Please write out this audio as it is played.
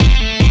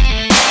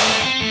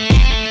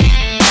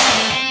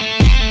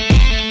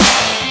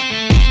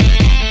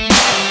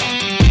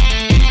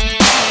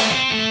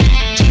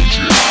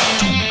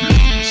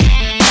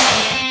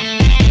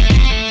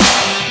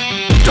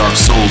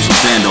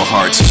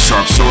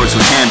Lords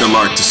with handle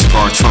art to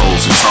scar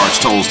trolls and charge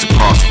tolls to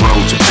cross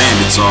roads where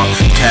bandits are.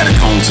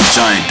 Catacombs and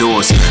giant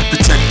doors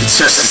protect the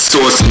chest that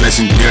stores the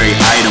legendary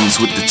items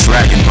with the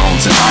dragon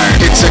bones and iron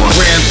It's a ore.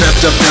 grand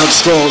theft of Elder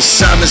Scrolls,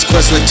 Simon's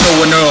Quest with Toe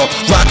and Earl.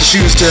 Rock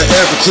shoes to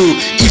every clue,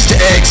 Easter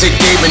eggs and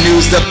gaming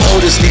news. The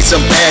POTUS need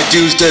some bad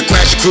dudes to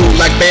crash crew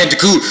like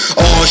Bandicoot.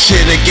 All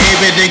shit and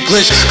gaming and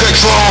glitch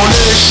control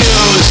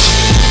issues.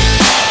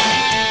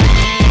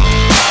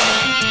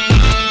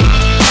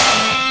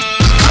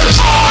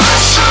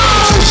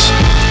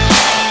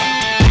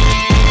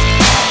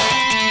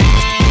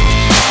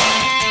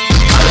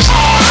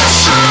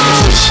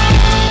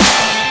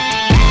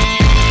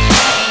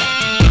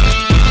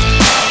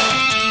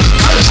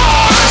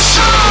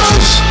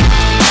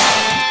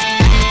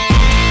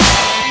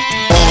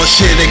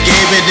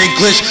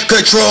 Glitch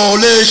control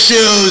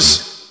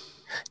issues.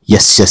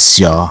 Yes,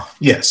 y'all.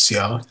 Yes,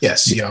 y'all.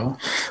 Yes, y'all.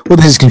 Well,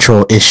 this is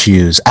Control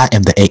Issues. I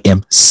am the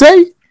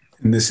AMC.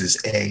 And this is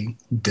A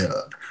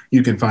Dub.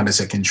 You can find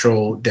us at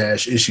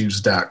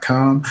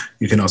control-issues.com.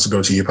 You can also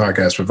go to your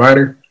podcast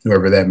provider,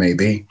 whoever that may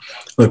be.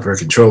 Look for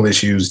Control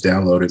Issues,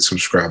 download it,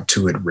 subscribe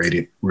to it, rate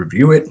it,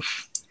 review it.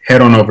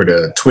 Head on over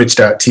to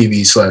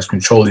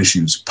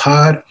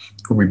twitch.tv/control-issues-pod,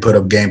 where we put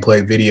up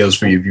gameplay videos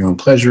for your viewing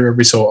pleasure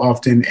every so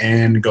often.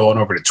 And go on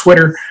over to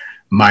Twitter.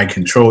 My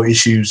Control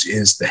Issues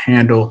is the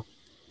handle.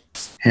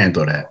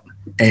 Handle that.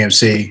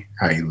 AMC,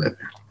 how you living?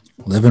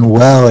 Living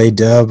well,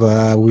 A-Dub.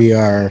 We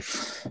are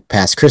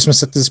past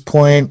Christmas at this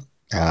point.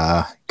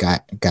 Got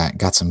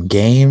some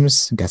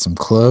games, got some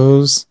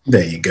clothes.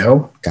 There you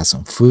go. Got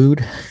some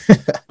food.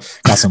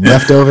 Got some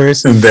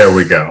leftovers. And there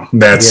we go.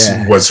 That's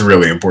what's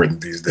really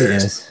important these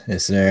days.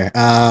 Yes, sir.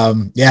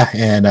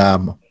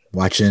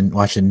 Watching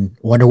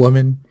Wonder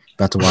Woman.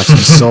 About to watch some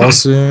Soul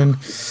soon.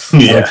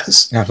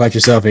 Yes. How about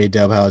yourself,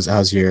 A-Dub?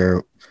 How's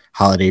your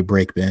holiday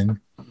break been?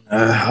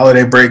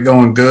 Holiday break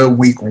going good.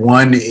 Week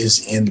 1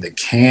 is in the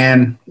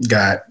can.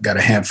 Got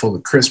a handful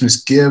of Christmas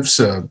gifts.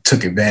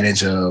 Took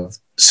advantage of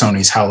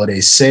Sony's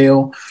holiday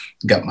sale.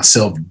 Got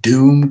myself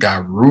Doom.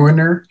 Got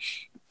Ruiner.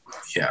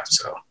 Yeah,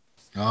 so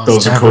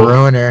those are cool.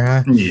 Ruiner,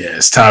 huh? Yeah,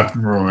 it's top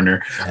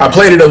Ruiner. Yeah. I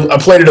played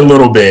it a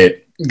little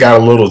bit.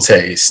 Got a little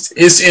taste.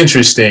 It's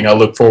interesting. I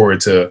look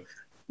forward to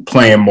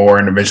playing more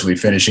and eventually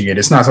finishing it.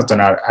 It's not something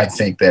I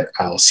think that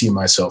I'll see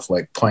myself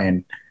like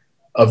playing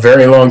a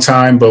very long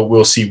time, but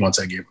we'll see once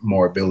I get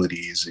more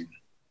abilities and,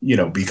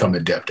 become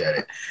adept at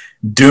it.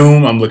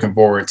 Doom, I'm looking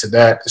forward to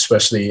that,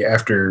 especially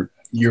after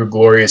your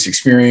glorious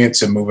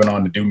experience and moving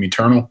on to Doom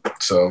Eternal.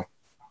 So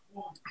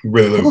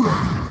really looking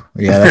forward.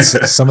 Yeah,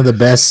 that's some of the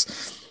best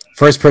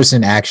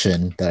first-person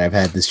action that I've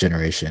had this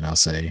generation, I'll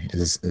say,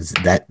 is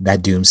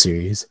that Doom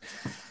series.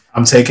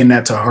 I'm taking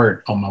that to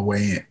heart on my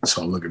way in,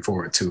 so I'm looking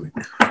forward to it.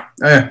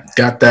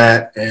 Got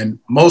that, and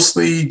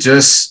mostly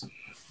just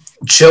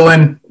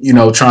chilling,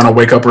 trying to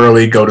wake up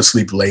early, go to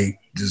sleep late,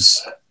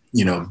 just,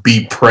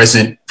 be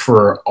present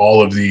for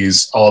all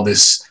this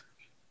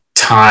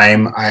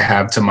time I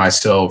have to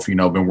myself.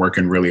 Been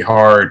working really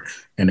hard,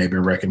 and they've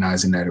been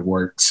recognizing that it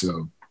works.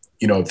 So,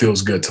 it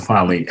feels good to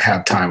finally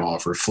have time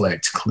off,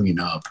 reflect, clean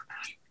up,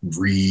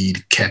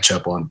 read, catch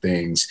up on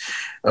things.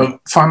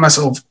 Find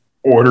myself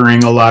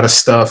ordering a lot of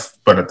stuff,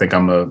 but I think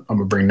I'm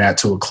gonna bring that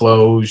to a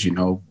close.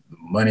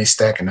 Money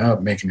stacking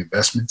up, making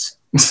investments,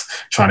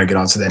 trying to get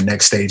onto that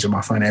next stage of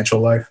my financial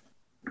life.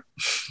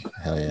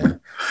 Hell yeah.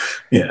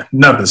 Yeah,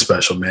 nothing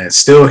special, man.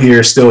 Still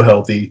here, still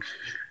healthy,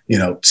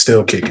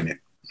 still kicking it.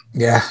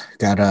 Yeah,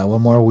 got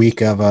one more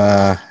week of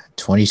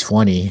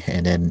 2020,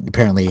 and then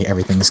apparently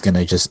everything's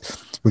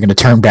we're gonna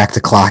turn back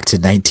the clock to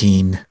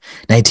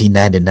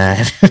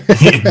 1999.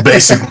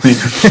 Basically,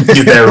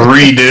 get that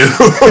redo.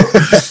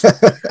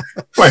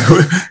 Like,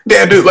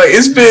 damn, dude, like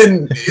it's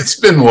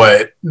been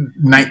what,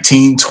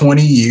 19,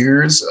 20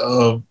 years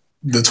of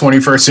the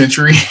 21st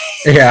century.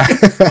 Yeah.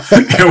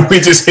 And we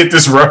just hit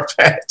this rough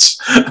patch.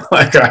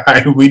 Like, all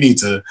right, we need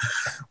to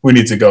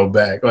go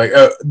back. Like,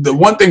 the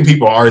one thing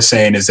people are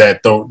saying is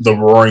that the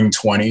roaring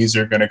 20s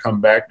are going to come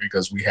back,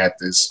 because we had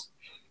this,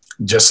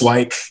 just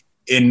like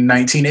in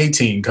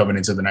 1918 coming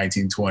into the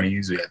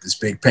 1920s, we had this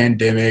big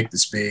pandemic,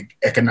 this big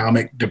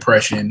economic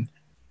depression,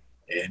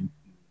 and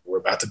we're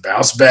about to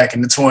bounce back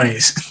in the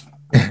 20s.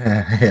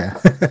 Yeah.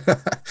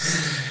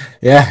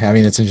 Yeah, I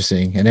mean, it's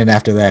interesting. And then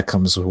after that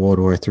comes World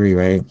War III,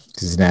 right?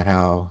 Isn't that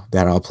how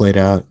that all played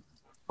out?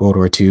 World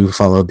War II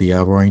followed the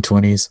Roaring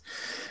 20s.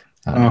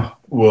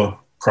 We'll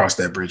cross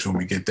that bridge when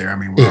we get there. I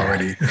mean, we're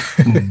already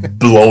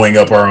blowing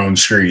up our own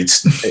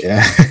streets.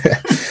 Yeah.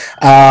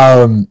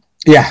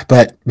 Yeah,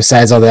 but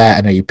besides all that,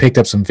 I know you picked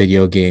up some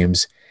video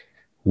games.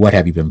 What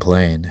have you been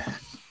playing?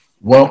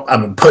 Well,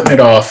 I've been putting it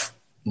off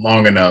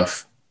long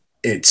enough.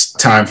 It's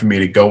time for me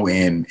to go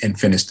in and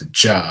finish the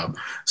job.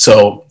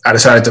 So I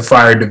decided to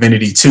fire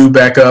Divinity 2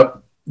 back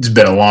up. It's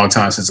been a long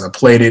time since I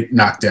played it,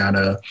 knocked down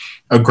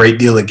a great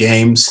deal of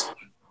games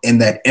in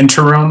that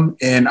interim.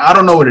 And I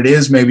don't know what it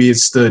is. Maybe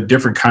it's the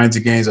different kinds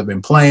of games I've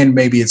been playing.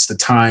 Maybe it's the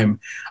time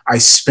I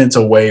spent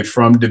away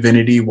from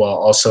Divinity while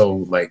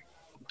also like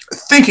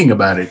thinking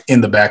about it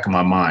in the back of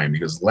my mind,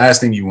 because the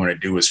last thing you want to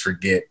do is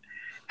forget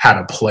how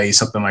to play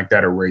something like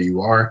that or where you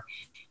are.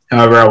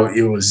 However,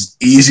 it was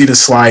easy to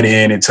slide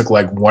in. It took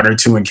like 1 or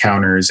 2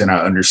 encounters, and I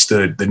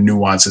understood the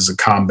nuances of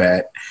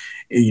combat,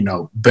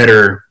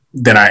 better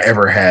than I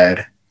ever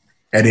had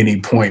at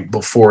any point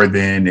before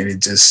then. And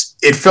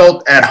it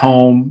felt at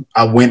home.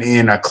 I went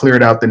in, I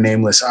cleared out the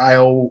Nameless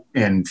Isle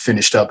and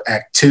finished up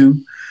Act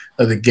 2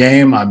 of the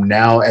game. I'm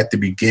now at the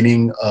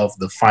beginning of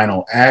the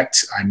final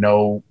act. I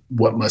know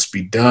what must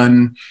be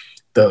done.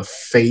 The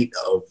fate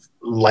of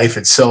life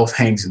itself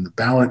hangs in the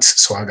balance,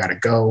 so I got to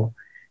go.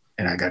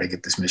 And I got to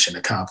get this mission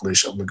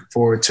accomplished. I'm looking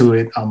forward to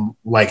it. I'm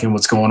liking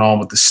what's going on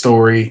with the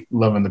story,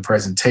 loving the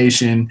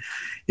presentation.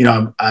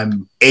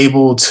 I'm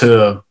able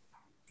to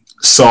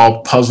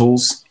solve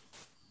puzzles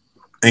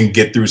and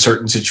get through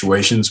certain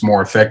situations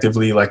more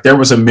effectively. Like there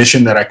was a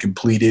mission that I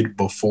completed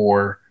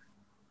before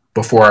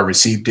I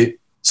received it.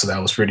 So that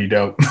was pretty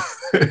dope.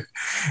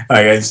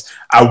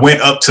 I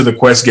went up to the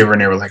quest giver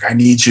and they were like, I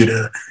need you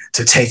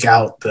to take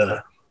out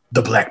the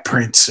Black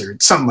Prince or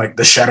something like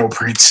the Shadow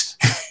Prince.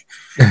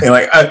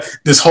 And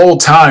this whole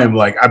time,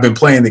 I've been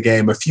playing the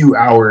game a few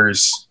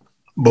hours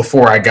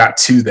before I got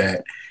to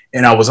that,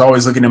 and I was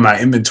always looking in my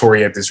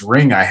inventory at this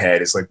ring I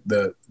had. It's like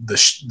the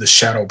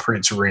Shadow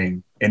Prince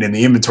ring, and in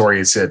the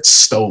inventory it said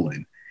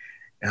stolen.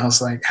 And I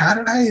was like, how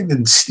did I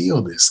even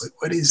steal this? Like,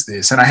 what is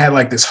this? And I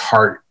had this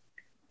heart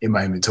in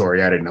my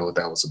inventory. I didn't know what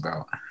that was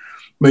about.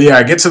 But yeah,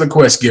 I get to the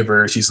quest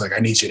giver. She's like, I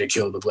need you to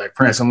kill the Black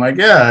Prince. I'm like,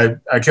 yeah,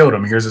 I killed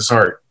him. Here's his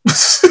heart.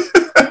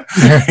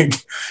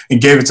 And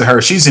gave it to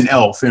her. She's an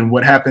elf, and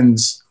what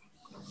happens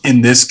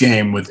in this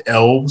game with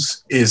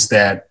elves is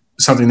that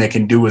something they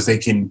can do is they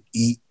can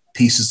eat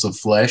pieces of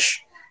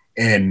flesh,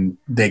 and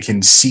they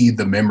can see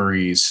the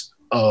memories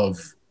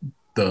of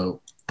the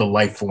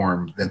life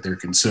form that they're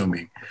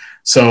consuming.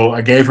 So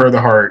I gave her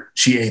the heart.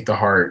 She ate the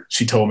heart.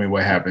 She told me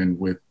what happened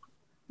with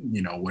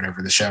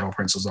whatever the Shadow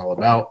Prince was all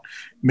about.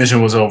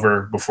 Mission was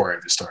over before I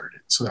even started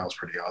it. So that was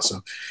pretty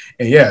awesome.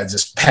 And yeah,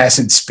 just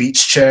passing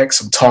speech checks.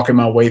 I'm talking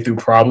my way through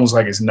problems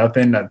like it's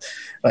nothing.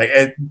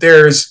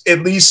 There's at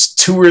least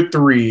 2 or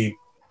 3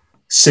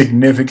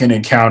 significant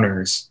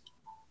encounters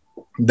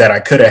that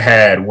I could have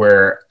had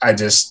where I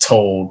just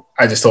told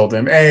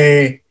them,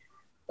 hey,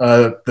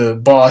 the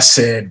boss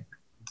said,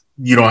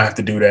 you don't have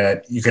to do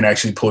that. You can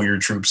actually pull your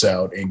troops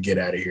out and get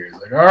out of here.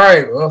 It's like, all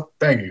right, well,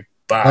 thank you.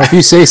 Well, if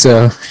you say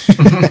so.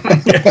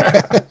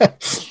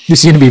 You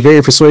seem to be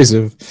very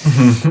persuasive.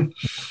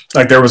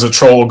 Like there was a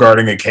troll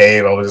guarding a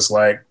cave. I was just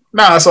like,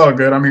 nah, it's all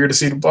good. I'm here to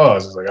see the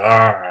boss. It's like,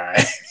 all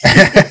right.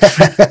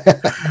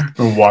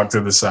 And walk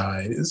to the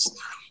side.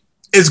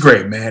 It's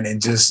great, man.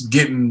 And just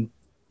getting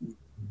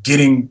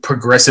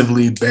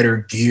progressively better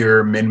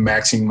gear,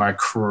 min-maxing my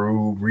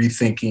crew,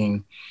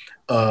 rethinking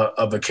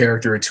of a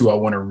character or two I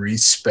want to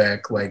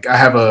respec.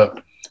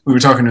 We were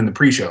talking in the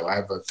pre-show. I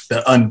have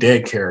the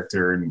undead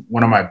character, and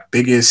one of my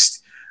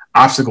biggest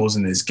obstacles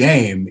in this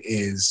game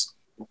is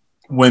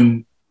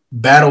when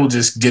battle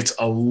just gets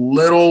a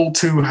little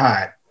too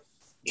hot,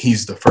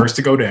 he's the first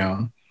to go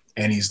down,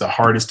 and he's the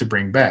hardest to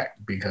bring back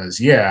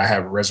because, I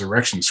have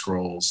resurrection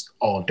scrolls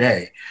all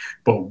day.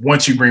 But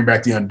once you bring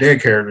back the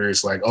undead character,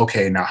 it's like,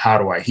 okay, now how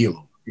do I heal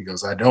him?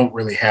 Because I don't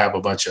really have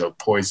a bunch of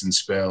poison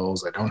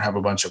spells. I don't have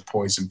a bunch of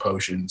poison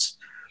potions.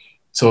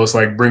 So it's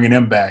like bringing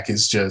him back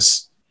is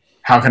just,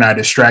 how can I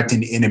distract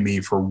an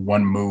enemy for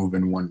one move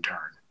and one turn?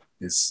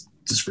 It's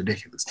just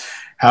ridiculous.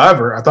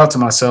 However, I thought to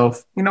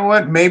myself, you know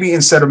what? Maybe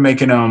instead of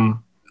making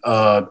him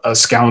a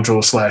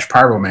scoundrel /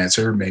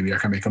 pyromancer, maybe I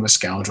can make him a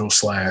scoundrel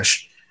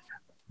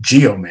 /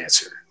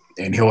 geomancer.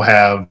 And he'll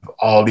have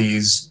all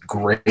these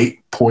great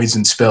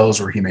poison spells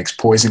where he makes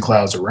poison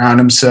clouds around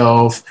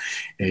himself.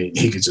 And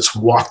he could just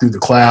walk through the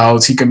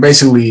clouds. He can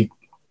basically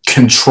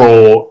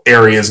control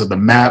areas of the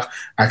map.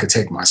 I could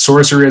take my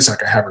sorceress. I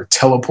could have her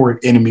teleport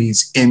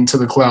enemies into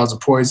the clouds of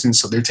poison.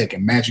 So they're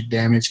taking magic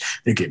damage.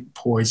 They're getting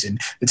poison.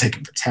 They're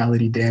taking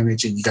fatality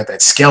damage. And you got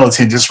that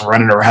skeleton just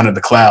running around in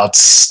the clouds,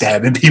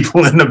 stabbing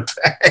people in the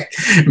back,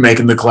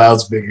 making the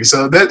clouds bigger.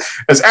 So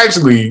that's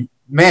actually,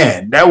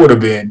 man, that would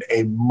have been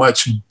a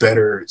much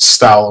better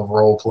style of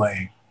role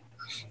playing.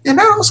 And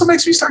that also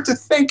makes me start to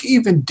think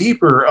even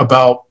deeper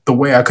about the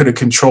way I could have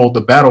controlled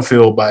the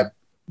battlefield by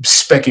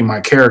speccing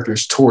my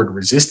characters toward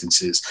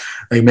resistances.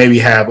 They maybe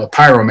have a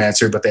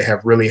pyromancer, but they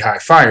have really high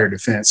fire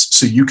defense,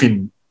 so you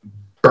can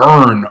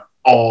burn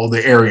all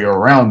the area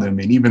around them.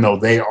 And even though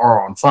they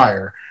are on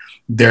fire,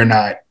 they're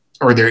not,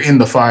 or they're in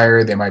the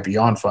fire, they might be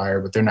on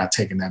fire, but they're not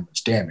taking that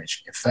much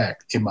damage. In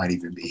fact, it might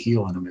even be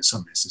healing them in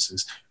some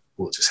instances.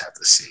 We'll just have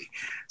to see.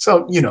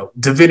 So,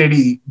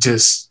 Divinity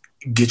just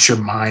gets your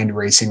mind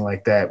racing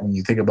like that when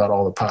you think about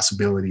all the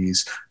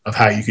possibilities of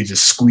how you could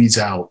just squeeze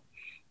out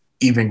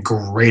even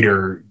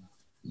greater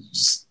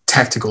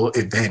tactical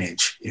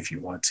advantage if you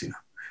want to.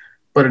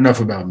 But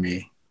enough about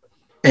me.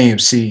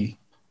 AMC,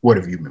 what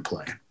have you been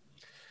playing?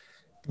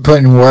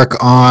 Putting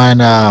work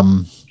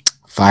on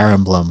Fire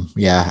Emblem.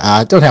 Yeah,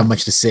 I don't have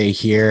much to say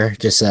here.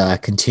 Just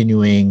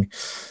continuing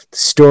the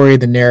story,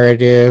 the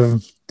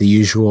narrative, the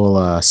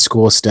usual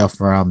school stuff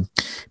where I'm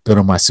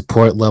building my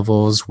support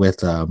levels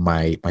with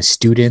my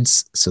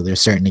students, so they're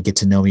starting to get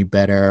to know me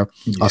better.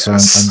 Yes. Also,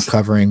 I'm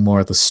uncovering more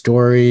of the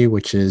story,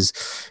 which is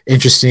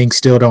interesting.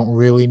 Still don't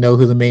really know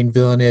who the main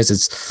villain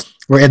is.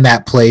 We're in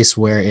that place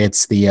where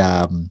it's the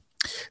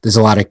there's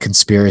a lot of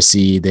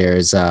conspiracy.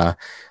 There's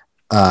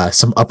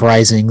some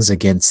uprisings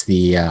against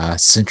the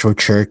Central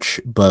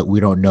Church, but we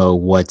don't know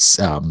what's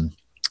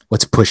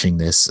pushing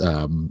this,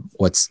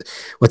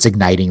 what's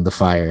igniting the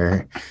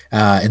fire.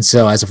 And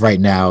so as of right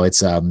now,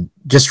 it's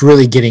just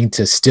really getting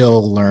to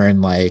still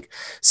learn like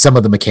some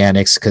of the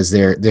mechanics, because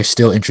they're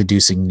still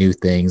introducing new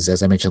things.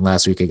 As I mentioned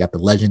last week, I got the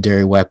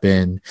legendary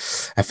weapon.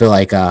 I feel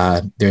like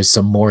there's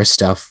some more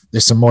stuff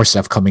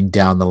coming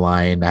down the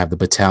line. I have the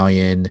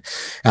battalion.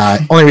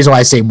 Only reason why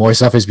I say more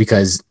stuff is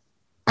because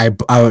I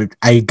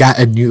got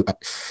a new,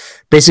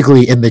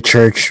 basically in the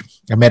church,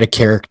 I met a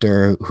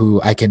character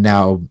who I can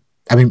now,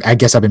 I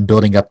guess I've been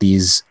building up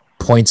these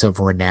points of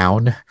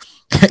renown.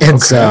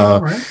 And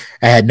so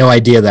I had no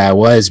idea that I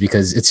was,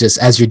 because it's just,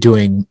 as you're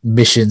doing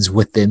missions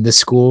within the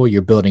school,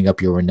 you're building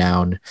up your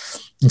renown.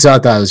 And so I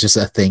thought it was just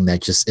a thing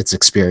that just, it's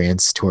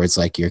experience towards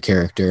like your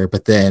character.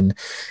 But then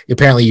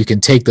apparently you can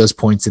take those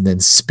points and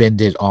then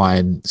spend it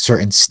on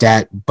certain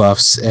stat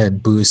buffs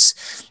and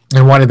boosts.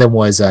 And one of them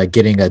was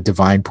getting a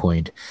divine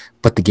point,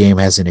 but the game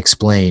hasn't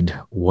explained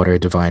what are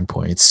divine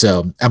points.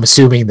 So I'm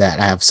assuming that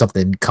I have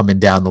something coming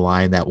down the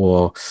line that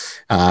will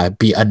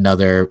be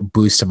another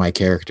boost to my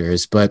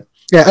characters. But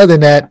yeah, other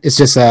than that, it's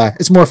just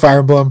it's more Fire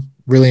Emblem.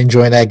 Really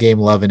enjoying that game,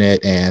 loving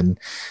it. And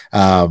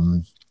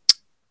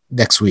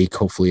next week,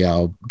 hopefully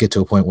I'll get to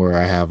a point where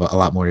I have a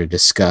lot more to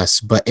discuss.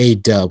 But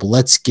A-Dub,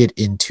 let's get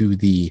into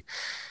the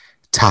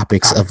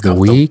topics of the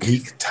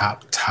week.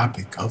 Top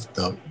topic of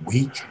the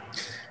week.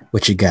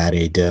 What you got,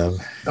 A-Dub?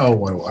 Oh,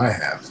 what do I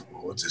have?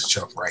 We'll just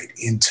jump right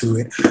into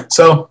it.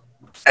 So,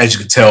 as you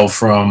can tell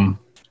from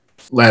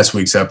last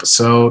week's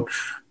episode,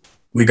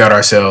 we got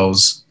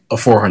ourselves a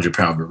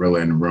 400-pound gorilla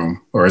in the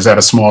room. Or is that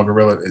a small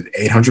gorilla? An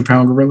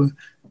 800-pound gorilla?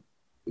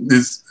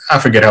 I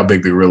forget how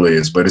big the gorilla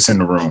is, but it's in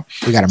the room.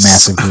 We got a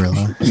massive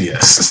gorilla.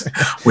 Yes.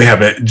 We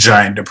have a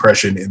giant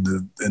depression in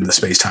the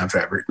space-time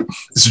fabric.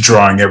 It's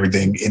drawing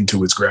everything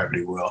into its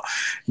gravity well.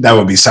 That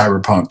would be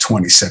Cyberpunk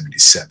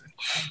 2077.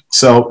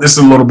 So this is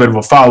a little bit of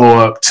a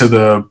follow-up to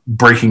the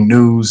breaking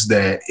news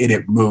that it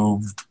had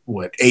moved,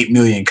 8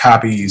 million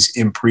copies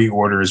in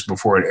pre-orders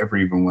before it ever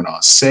even went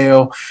on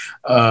sale.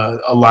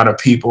 A lot of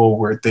people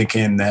were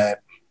thinking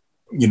that,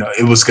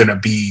 it was going to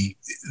be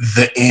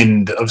the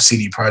end of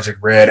CD Projekt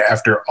Red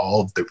after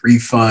all of the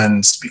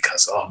refunds,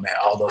 because, oh man,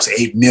 all those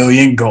 8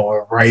 million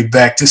going right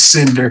back to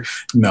Cinder.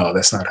 No,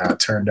 that's not how it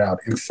turned out.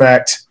 In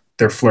fact,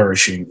 they're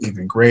flourishing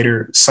even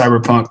greater.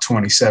 Cyberpunk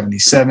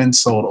 2077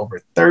 sold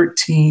over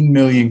 13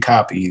 million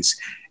copies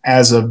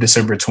as of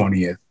December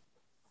 20th,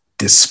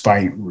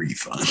 despite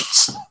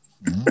refunds.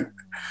 They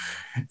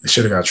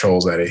should have got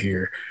trolls out of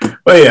here.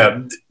 But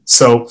yeah,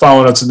 so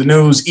following up to the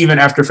news, even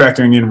after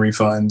factoring in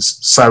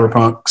refunds,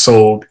 Cyberpunk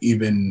sold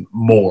even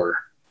more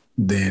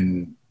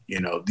than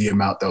the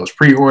amount that was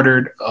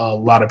pre-ordered. A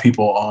lot of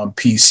people on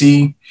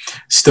PC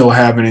still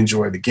haven't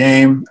enjoyed the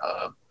game.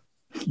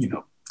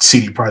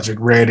 CD Projekt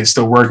Red is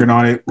still working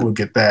on it. We'll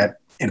get that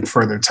in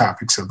further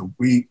topics of the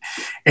week.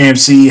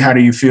 AMC, how do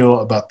you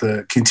feel about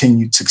the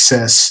continued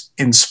success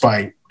in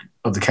spite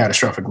of the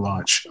catastrophic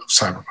launch of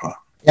Cyberpunk?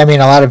 I mean,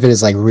 a lot of it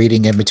is like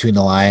reading in between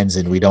the lines,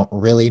 and we don't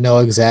really know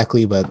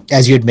exactly. But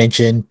as you had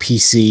mentioned,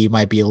 PC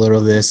might be a little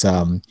of this.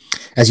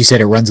 As you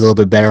said, it runs a little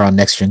bit better on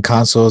next-gen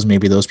consoles.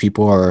 Maybe those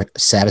people are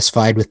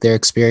satisfied with their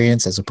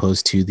experience as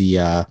opposed to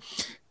the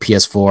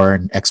PS4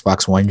 and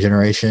Xbox One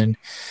generation.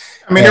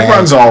 I mean, it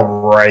runs all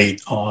right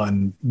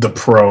on the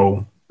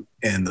Pro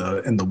and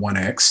the One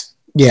X.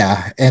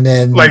 Yeah, and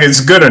then it's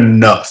good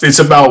enough. It's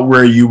about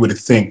where you would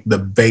think the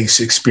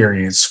base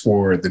experience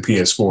for the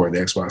PS4 and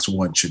the Xbox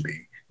One should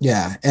be.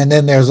 Yeah, and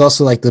then there's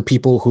also like the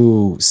people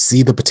who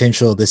see the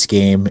potential of this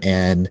game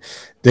and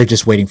they're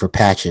just waiting for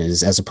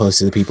patches, as opposed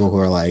to the people who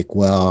are like,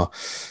 well,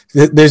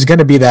 there's going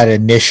to be that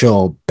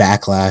initial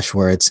backlash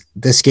where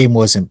this game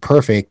wasn't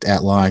perfect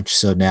at launch,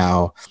 so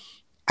now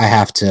I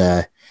have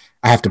to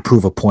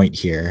prove a point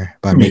here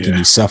by making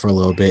you suffer a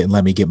little bit and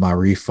let me get my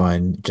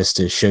refund just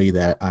to show you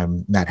that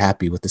I'm not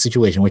happy with the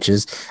situation, which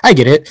is, I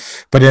get it.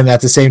 But then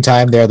at the same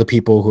time, there are the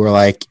people who are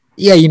like,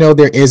 yeah,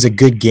 there is a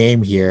good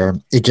game here.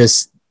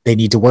 They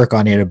need to work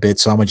on it a bit.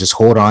 So I'm going to just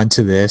hold on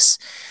to this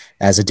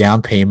as a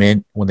down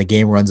payment. When the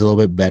game runs a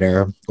little bit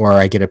better, or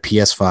I get a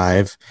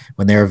PS5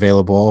 when they're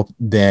available,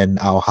 then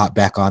I'll hop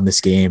back on this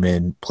game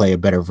and play a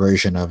better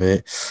version of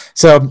it.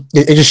 So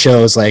it just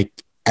shows, like,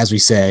 as we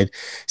said,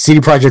 CD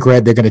Projekt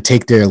Red, they're going to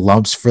take their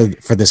lumps for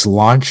this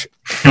launch.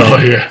 Oh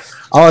yeah.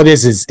 All it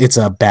is it's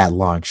a bad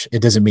launch.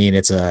 It doesn't mean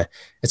it's a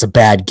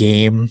bad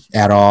game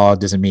at all. It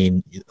doesn't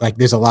mean, like,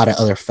 there's a lot of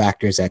other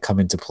factors that come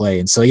into play.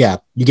 And so, yeah,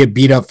 you get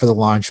beat up for the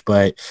launch,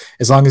 but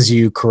as long as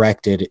you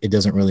correct it, it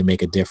doesn't really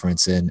make a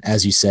difference. And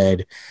as you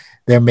said,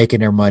 they're making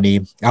their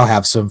money. I'll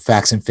have some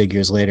facts and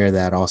figures later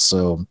that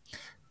also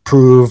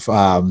prove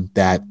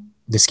that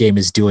this game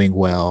is doing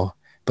well.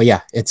 But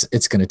yeah,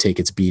 it's going to take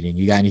its beating.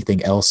 You got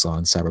anything else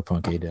on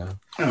Cyberpunk A-Dub?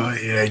 Oh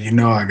yeah,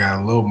 I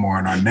got a little more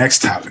on our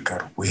next topic of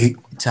the week.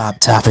 Top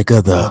topic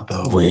of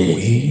the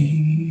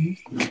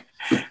week.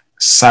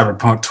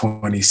 Cyberpunk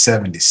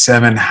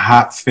 2077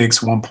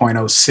 Hotfix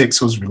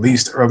 1.06 was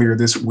released earlier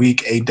this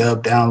week.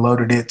 A-Dub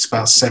downloaded it. It's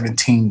about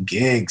 17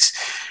 gigs.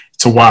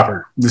 It's a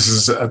whopper. This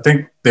is, I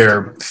think,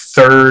 their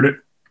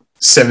third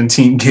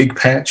 17 gig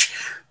patch.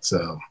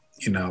 So,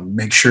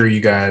 make sure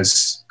you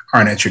guys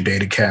aren't at your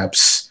data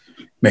caps.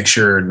 Make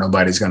sure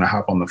nobody's going to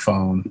hop on the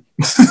phone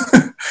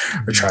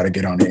or try to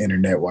get on the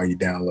internet while you're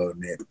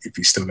downloading it if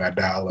you still got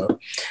dial-up.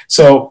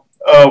 So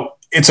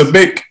it's a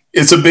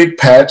big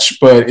patch,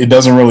 but it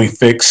doesn't really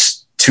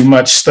fix too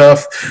much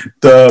stuff.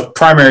 The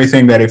primary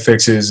thing that it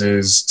fixes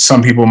is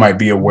some people might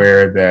be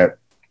aware that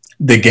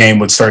the game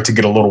would start to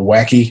get a little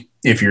wacky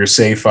if your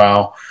save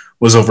file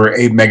was over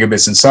 8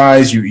 megabits in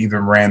size. You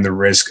even ran the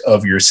risk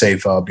of your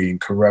save file being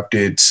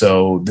corrupted.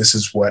 So this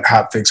is what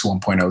Hotfix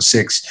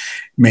 1.06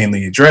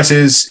 mainly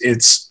addresses.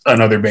 It's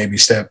another baby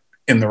step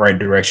in the right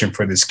direction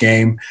for this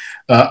game.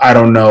 I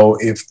don't know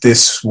if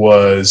this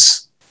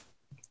was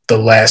the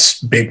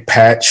last big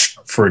patch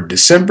for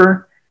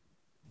December,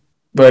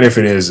 but if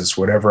it is, it's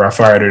whatever. I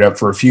fired it up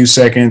for a few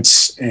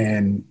seconds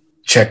and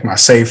checked my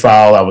save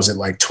file. I was at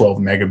like 12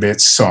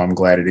 megabits, so I'm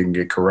glad it didn't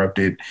get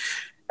corrupted.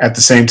 At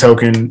the same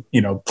token,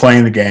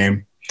 playing the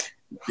game,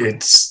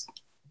 it's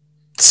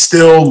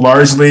still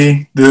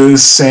largely the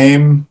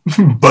same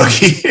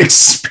buggy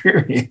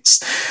experience.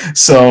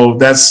 So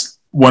that's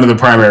one of the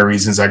primary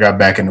reasons I got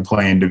back into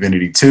playing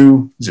Divinity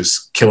 2,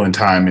 just killing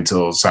time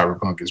until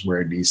Cyberpunk is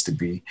where it needs to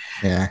be.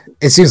 Yeah,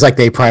 it seems like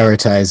they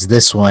prioritize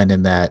this one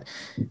in that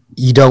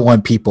you don't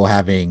want people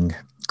having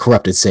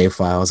corrupted save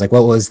files. Like,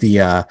 what was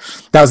that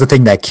was the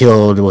thing that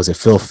killed, was it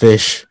Phil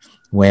Fish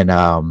when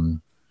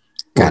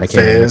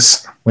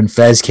when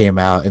Fez came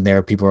out, and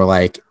people were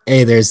like,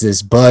 hey, there's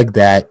this bug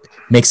that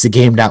makes the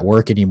game not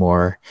work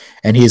anymore.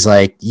 And he's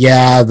like,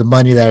 yeah, the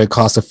money that it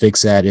costs to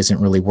fix that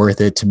isn't really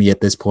worth it to me at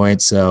this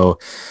point. So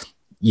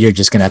you're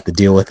just going to have to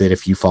deal with it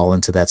if you fall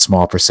into that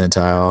small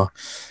percentile.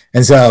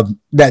 And so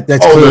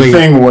that's clearly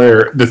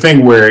the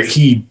thing where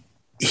he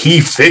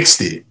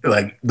fixed it.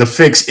 Like, the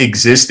fix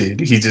existed.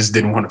 He just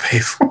didn't want to pay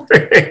for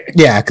it.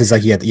 Yeah, because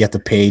you have to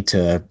pay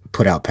to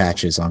put out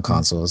patches on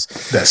consoles.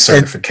 That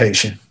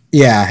certification.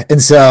 Yeah, and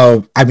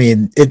so, I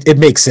mean, it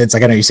makes sense.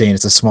 Like, I know you're saying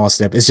it's a small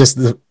step. It's just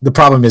the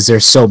problem is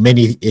there's so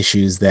many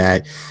issues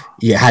that,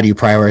 how do you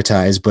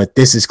prioritize? But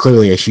this is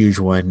clearly a huge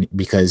one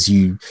because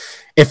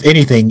if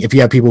anything, if you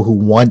have people who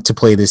want to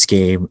play this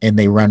game and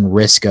they run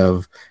risk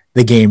of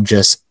the game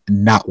just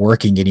not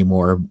working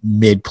anymore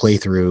mid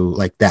playthrough,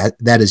 like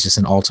that is just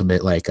an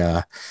ultimate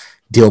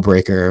deal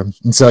breaker.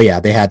 And so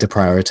they had to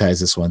prioritize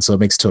this one. So it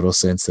makes total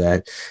sense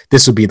that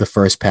this would be the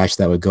first patch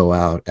that would go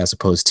out, as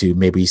opposed to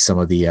maybe some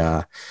of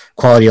the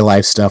quality of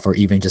life stuff, or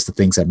even just the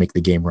things that make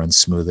the game run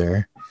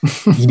smoother.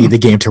 You need the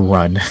game to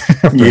run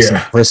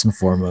first and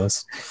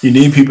foremost. You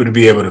need people to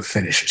be able to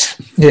finish it.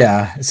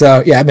 Yeah.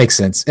 So it makes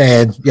sense.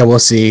 And we'll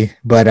see.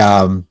 But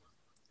the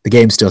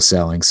game's still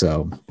selling,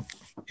 so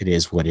it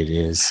is what it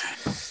is.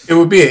 It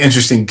would be an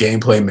interesting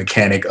gameplay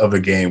mechanic of a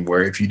game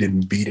where if you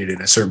didn't beat it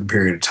in a certain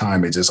period of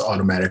time, it just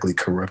automatically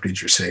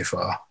corrupted your save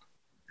file.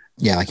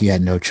 Yeah, like you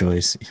had no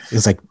choice.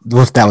 It's like,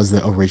 what if that was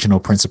the original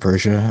Prince of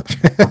Persia?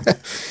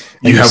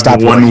 You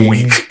have 1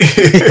 week.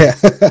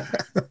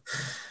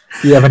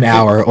 You have an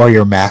hour, or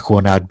your Mac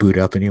will not boot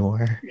up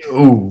anymore.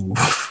 Ooh.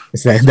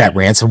 It's that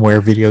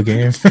ransomware video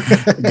game.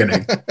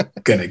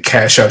 gonna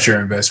cash out your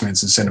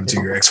investments and send them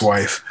to your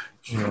ex-wife.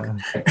 Yeah.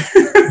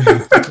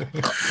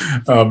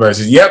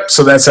 Yep,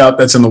 so that's out.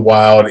 That's in the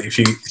wild. If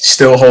you're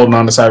still holding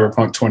on to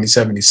Cyberpunk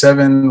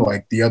 2077,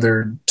 like the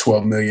other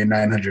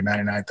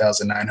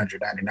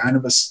 12,999,999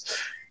 of us,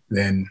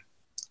 then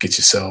get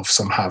yourself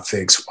some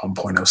Hotfix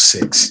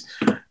 1.06.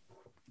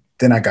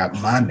 Then I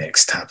got my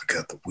next topic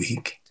of the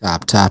week.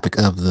 Top topic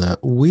of the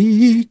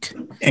week.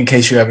 In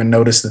case you haven't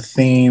noticed the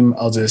theme,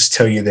 I'll just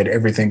tell you that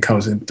everything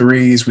comes in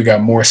threes. We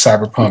got more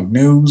Cyberpunk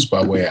news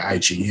by way of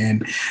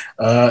IGN.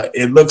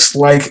 It looks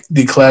like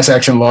the class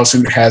action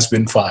lawsuit has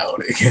been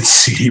filed against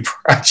CD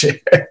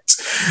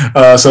Projekt.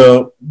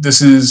 So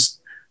this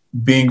is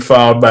being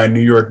filed by a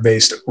New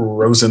York-based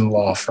Rosen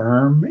law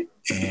firm.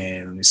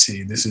 And let me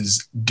see, this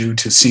is due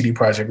to CD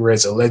Projekt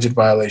Red's alleged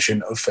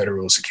violation of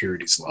federal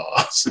securities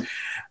laws.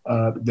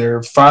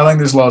 They're filing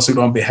this lawsuit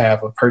on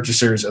behalf of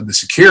purchasers of the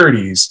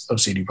securities of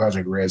CD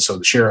Projekt Red, so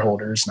the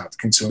shareholders, not the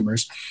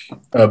consumers,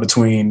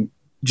 between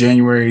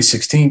January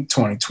 16th,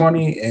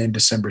 2020 and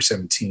December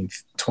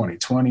 17th,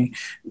 2020.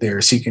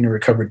 They're seeking to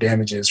recover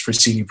damages for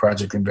CD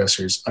Projekt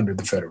investors under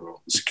the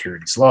federal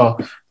securities law.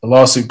 The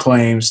lawsuit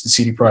claims the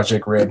CD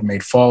Projekt Red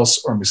made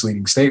false or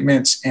misleading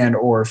statements and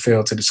or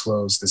failed to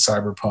disclose that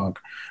Cyberpunk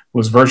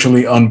was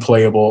virtually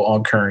unplayable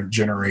on current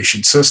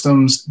generation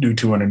systems due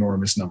to an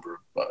enormous number of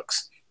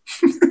bugs.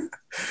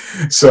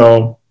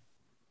 So,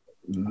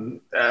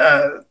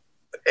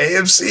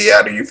 AMC,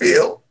 how do you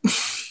feel?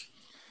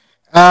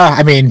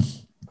 I mean,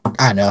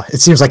 I don't know.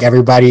 It seems like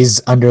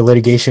everybody's under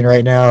litigation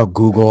right now.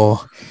 Google,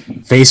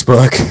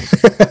 Facebook.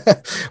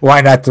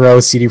 Why not throw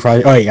CD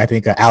Projekt? Oh, yeah, I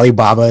think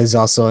Alibaba is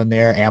also in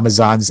there.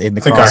 Amazon's in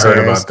the I think crosshairs. I heard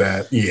about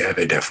that. Yeah,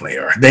 they definitely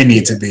are. They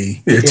need to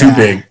be. They're too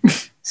big.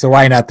 So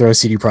why not throw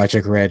CD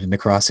Projekt Red in the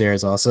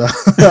crosshairs also?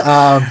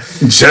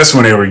 Just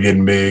when they were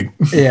getting big.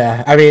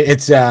 Yeah, I mean,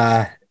 it's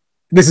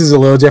this is a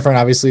little different.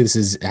 Obviously, this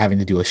is having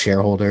to do with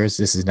shareholders.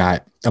 This is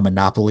not a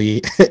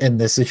monopoly in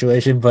this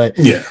situation, but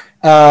yeah,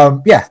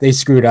 they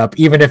screwed up.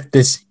 Even if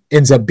this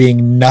ends up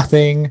being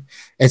nothing,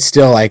 it's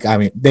still like, I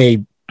mean,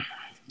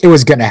 it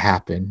was gonna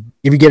happen.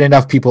 If you get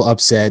enough people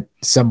upset,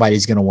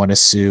 somebody's gonna want to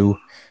sue.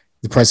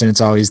 The president's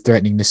always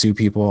threatening to sue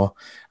people.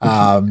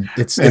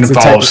 It's it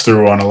follows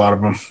through on a lot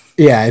of them.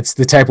 Yeah, it's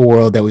the type of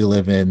world that we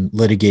live in,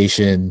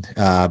 litigation,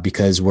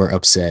 because we're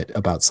upset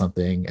about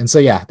something. And so,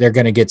 yeah, they're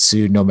going to get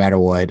sued no matter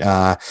what.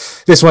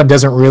 This one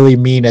doesn't really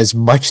mean as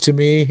much to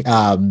me.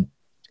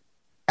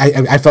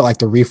 I felt like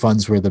the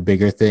refunds were the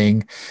bigger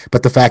thing,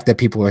 but the fact that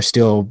people are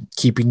still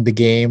keeping the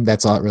game,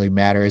 that's all that really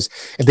matters.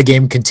 If the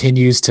game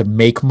continues to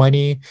make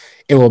money,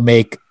 it will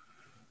make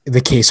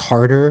the case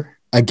harder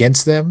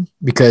against them,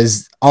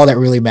 because all that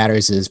really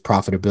matters is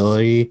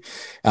profitability.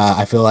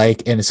 I feel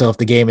like, and so if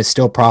the game is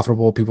still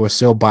profitable, people are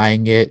still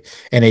buying it,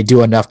 and they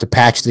do enough to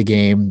patch the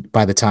game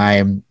by the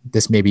time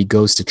this maybe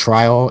goes to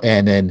trial,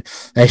 and then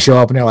they show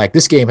up and they're like,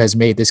 this game has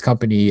made this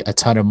company a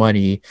ton of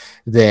money,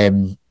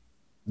 then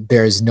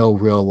there's no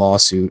real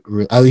lawsuit.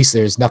 At least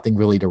there's nothing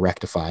really to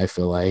rectify, I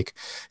feel like.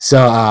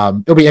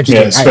 So it'll be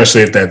interesting. Yeah,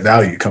 especially if that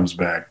value comes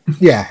back.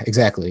 Yeah,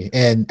 exactly.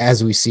 And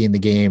as we see in the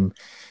game,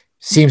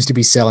 seems to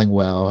be selling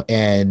well,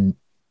 and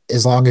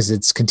as long as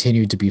it's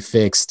continued to be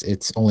fixed,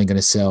 it's only going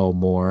to sell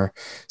more.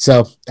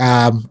 So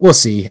we'll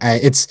see.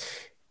 It's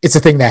a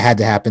thing that had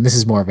to happen. This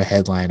is more of a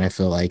headline, I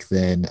feel like,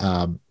 than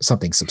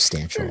something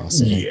substantial, I'll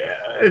say. Yeah,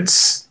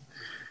 it's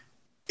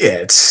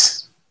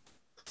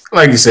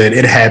like you said,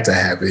 it had to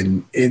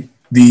happen.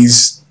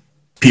 These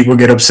people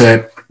get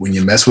upset when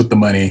you mess with the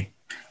money.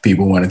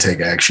 People want to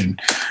take action,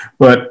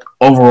 but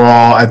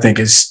overall, I think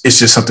it's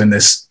just something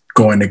that's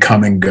going to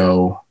come and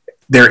go.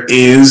 There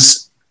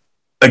is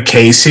a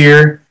case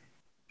here.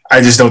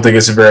 I just don't think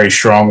it's a very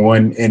strong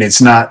one, and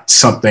it's not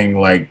something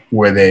like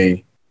where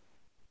they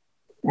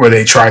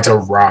tried to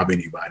rob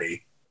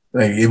anybody.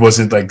 Like, it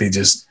wasn't like they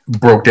just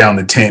broke down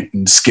the tent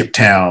and skipped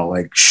town,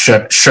 like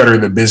shutter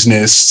the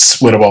business,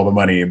 split up all the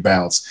money, and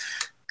bounce.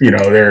 You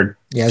know, they're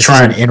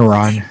trying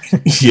Enron.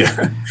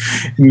 Yeah,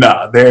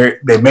 no,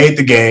 they made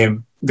the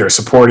game. They're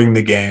supporting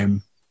the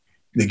game.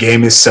 The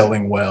game is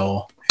selling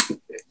well.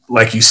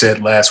 Like you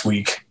said last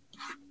week,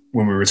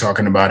 when we were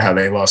talking about how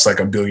they lost like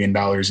 $1 billion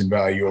in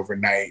value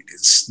overnight,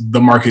 the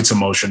market's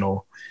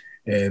emotional,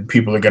 and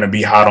people are going to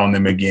be hot on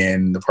them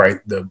again.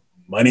 The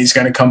money's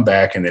going to come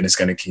back, and then it's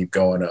going to keep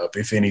going up.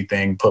 If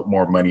anything, put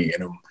more money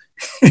in them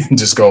and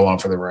just go along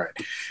for the ride.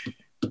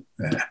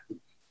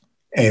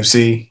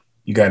 AMC,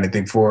 you got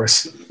anything for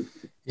us?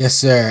 Yes,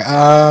 sir.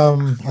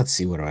 Let's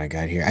see. What do I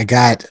got here? I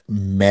got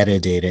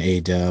metadata,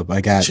 A-Dub. I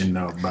got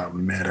about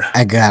meta.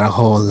 I got a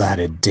whole lot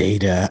of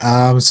data.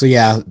 So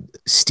yeah,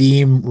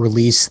 Steam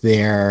released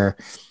their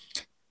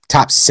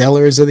top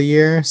sellers of the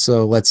year.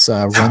 So let's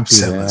run through top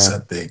sellers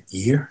of the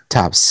year.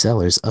 Top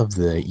sellers of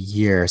the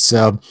year.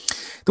 So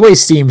the way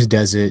Steam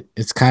does it,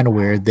 it's kind of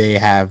weird. They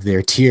have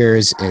their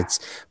tiers. It's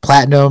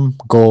platinum,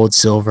 gold,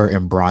 silver,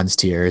 and bronze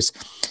tiers.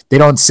 They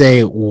don't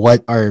say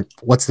what's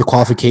the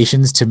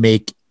qualifications to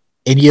make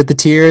any of the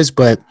tiers,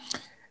 but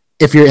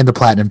if you're in the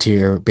platinum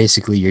tier,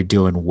 basically you're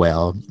doing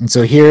well. And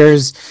so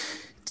here's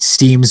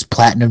Steam's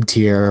platinum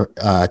tier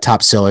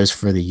top sellers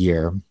for the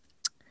year: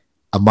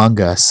 Among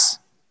Us,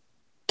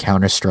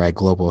 Counter-Strike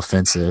Global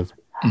Offensive,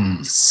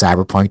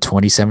 Cyberpunk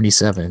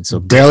 2077. So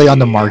barely on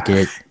the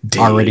market,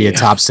 already a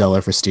top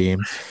seller for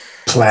Steam.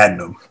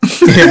 Platinum.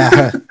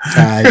 Yeah.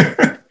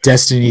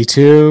 Destiny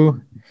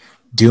 2,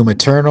 Doom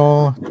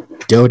Eternal,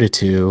 Dota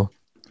 2,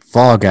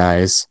 Fall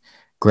Guys,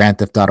 Grand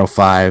Theft Auto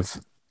 5,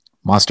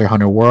 Monster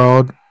Hunter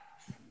World,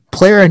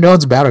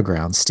 PlayerUnknown's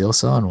Battlegrounds, still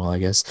selling well, I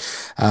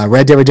guess.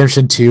 Red Dead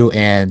Redemption 2,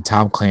 and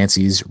Tom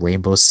Clancy's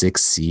Rainbow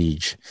Six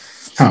Siege.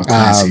 Tom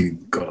Clancy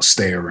gonna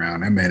stay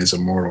around. That man is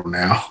immortal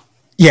now.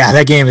 Yeah,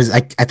 that game is. I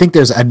think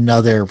there's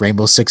another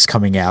Rainbow Six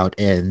coming out,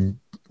 and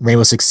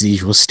Rainbow Six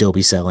Siege will still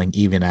be selling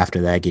even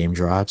after that game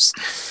drops.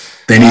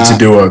 They need to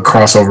do a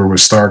crossover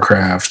with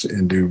StarCraft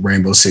and do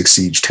Rainbow Six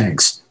Siege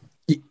tanks.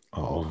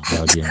 Oh, that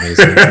would be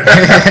amazing.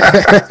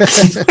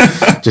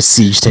 Just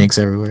siege tanks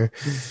everywhere.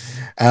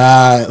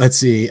 Let's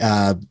see.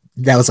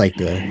 That was like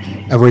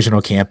the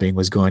original camping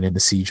was going into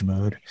siege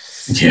mode.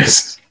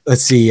 Yes.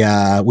 Let's see.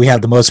 We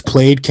have the most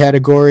played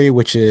category,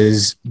 which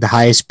is the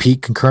highest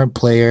peak concurrent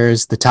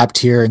players. The top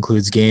tier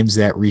includes games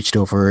that reached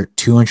over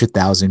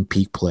 200,000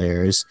 peak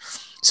players.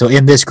 So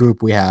in this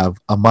group, we have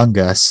Among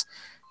Us,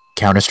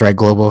 Counter-Strike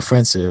Global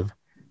Offensive,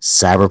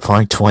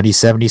 Cyberpunk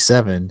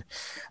 2077,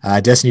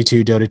 Destiny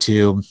 2, Dota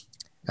 2,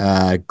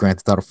 Grand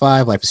Theft Auto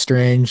 5, Life is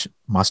Strange,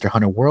 Monster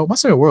Hunter World.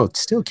 Monster Hunter World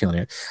still killing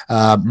it.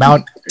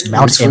 Mount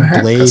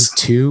and Blade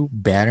 2,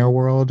 Banner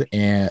World,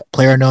 and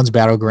PlayerUnknown's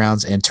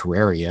Battlegrounds, and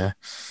Terraria.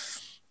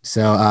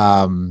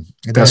 So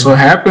that's what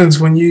happens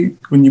when you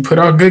put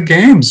out good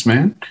games,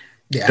 man.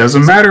 Yeah,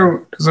 doesn't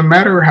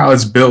matter how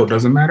it's built.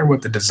 Doesn't matter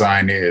what the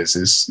design is.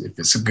 If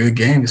it's a good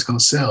game, it's gonna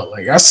sell.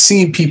 Like, I've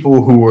seen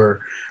people who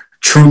were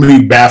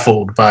truly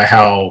baffled by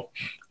how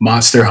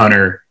Monster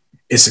Hunter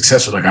is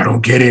successful. Like, I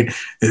don't get it.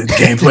 The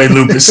gameplay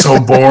loop is so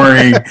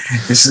boring.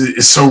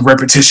 It's so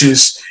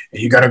repetitious. And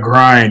you gotta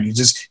grind. You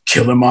just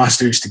killing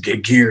monsters to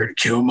get gear. To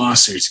kill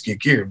monsters to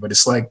get gear. But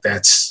it's like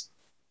that's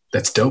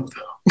dope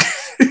though.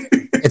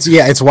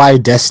 It's why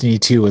Destiny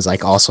 2 is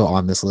like also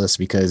on this list,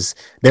 because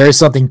there is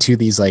something to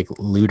these like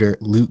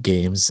loot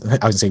games.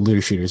 I would say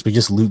looter shooters, but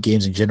just loot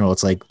games in general.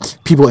 It's like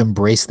people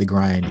embrace the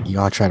grind. You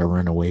all try to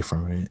run away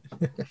from it.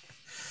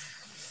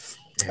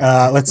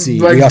 Let's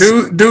see. Like,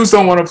 dudes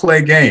don't want to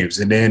play games,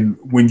 and then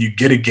when you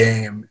get a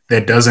game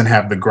that doesn't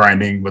have the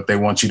grinding, but they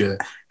want you to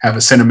have a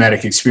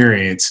cinematic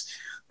experience,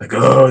 like,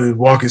 oh,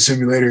 walking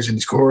simulators in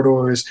these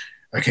corridors.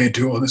 I can't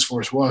do all this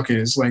force walking.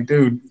 It's like,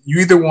 dude, you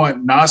either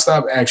want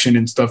nonstop action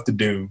and stuff to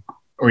do,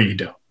 or you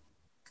don't.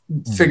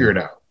 Figure it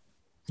out.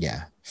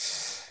 Yeah.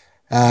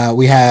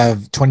 We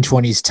have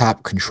 2020's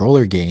top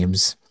controller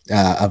games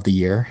of the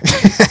year.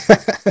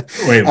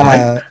 Wait,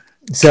 what?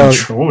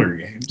 Controller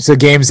games? So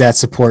games that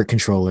support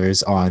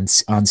controllers on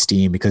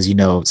Steam, because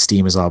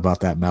Steam is all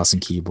about that mouse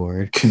and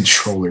keyboard.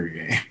 Controller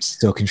games.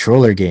 So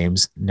controller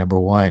games, number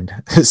 1,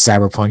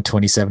 Cyberpunk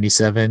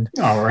 2077.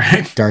 All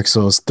right. Dark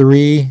Souls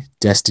 3,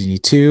 Destiny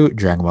 2,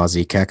 Dragon Ball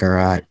Z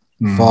Kakarot,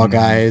 Fall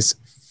Guys,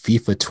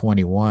 FIFA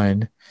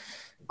 21,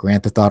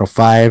 Grand Theft Auto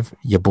 5,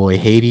 your boy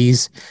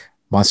Hades,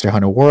 Monster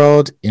Hunter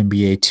World,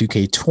 NBA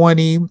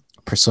 2K20,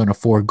 Persona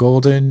 4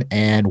 Golden,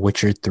 and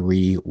Witcher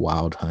 3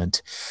 Wild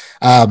Hunt.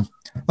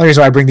 The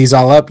reason why I bring these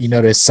all up, you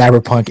notice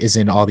Cyberpunk is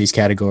in all these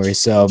categories.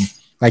 So,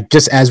 like,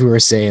 just as we were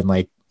saying,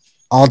 like,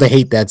 all the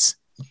hate that's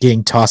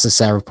getting tossed at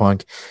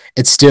Cyberpunk,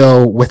 it's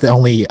still, with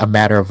only a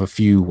matter of a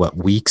few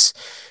weeks,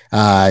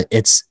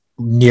 it's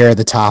near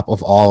the top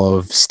of all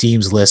of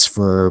Steam's list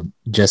for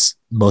just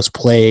most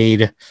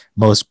played,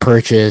 most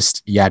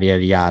purchased, yada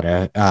yada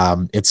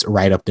yada. It's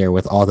right up there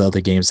with all the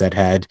other games that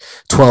had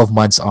 12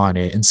 months on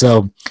it. And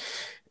so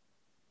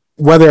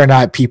whether or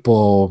not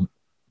people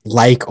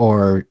like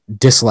or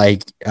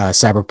dislike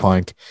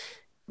Cyberpunk,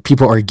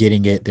 people are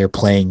getting it, they're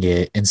playing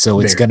it, and so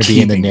it's going to be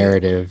in the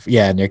narrative.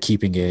 Yeah, and they're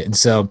keeping it. And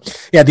so,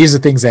 yeah, these are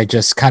things that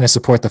just kind of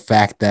support the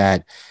fact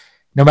that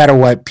no matter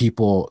what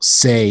people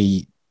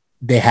say,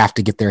 they have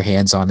to get their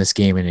hands on this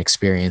game and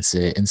experience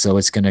it. And so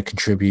it's going to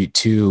contribute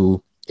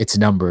to its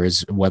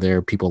numbers,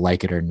 whether people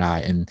like it or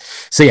not. And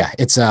so, yeah,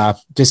 it's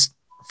just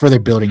further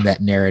building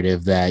that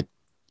narrative that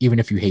even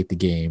if you hate the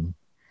game,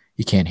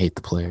 you can't hate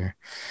the player.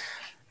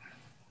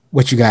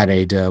 What you got,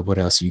 A-Dub? What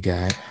else you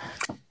got?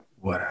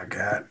 What I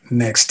got?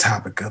 Next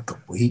topic of the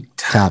week.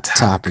 Top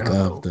topic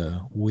of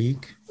the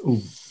week.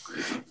 Ooh.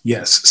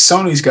 Yes,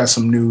 Sony's got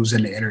some news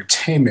in the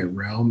entertainment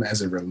realm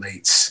as it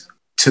relates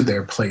to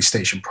their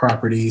PlayStation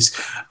properties.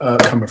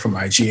 Coming from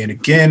IGN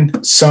again,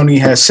 Sony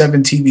has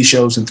 7 TV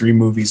shows and 3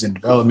 movies in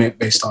development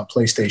based on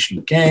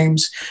PlayStation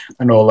games.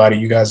 I know a lot of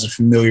you guys are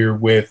familiar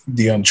with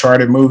the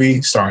Uncharted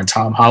movie starring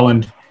Tom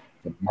Holland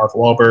and Mark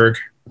Wahlberg.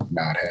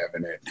 Not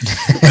having it.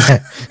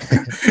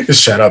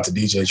 Just shout out to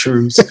DJ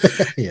Trues.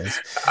 Yes.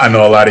 I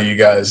know a lot of you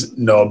guys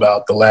know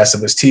about the Last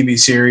of Us TV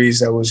series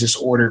that was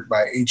just ordered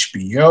by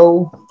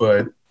HBO,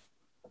 but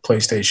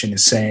PlayStation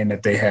is saying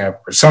that they have,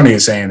 or Sony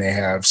is saying they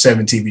have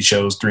 7 TV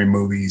shows, 3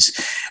 movies.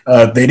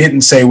 They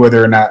didn't say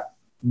whether or not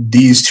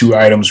these 2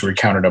 items were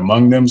counted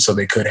among them, so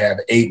they could have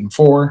 8 and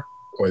 4,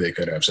 or they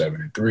could have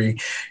 7 and 3.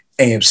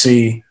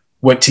 AMC,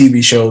 what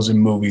TV shows and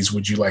movies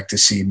would you like to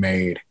see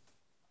made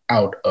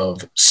out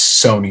of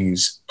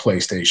Sony's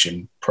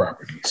PlayStation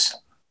properties?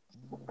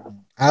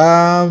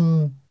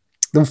 The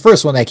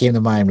first one that came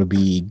to mind would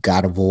be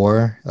God of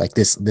War, like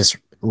this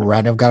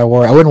run of God of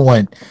War. I wouldn't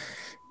want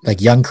like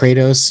young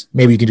Kratos.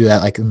 Maybe you could do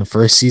that like in the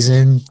first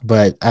season,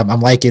 but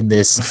I'm liking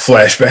this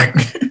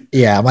flashback.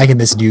 Yeah, I'm liking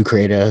this new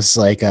Kratos,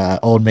 like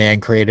old man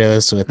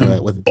Kratos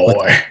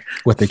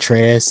with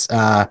Atreus.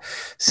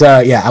 So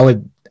yeah,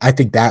 I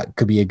think that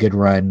could be a good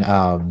run.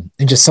 And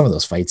just some of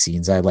those fight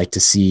scenes I'd like to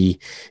see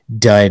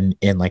done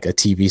in like a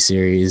TV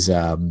series.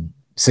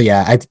 So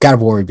yeah, God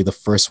of War would be the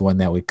first one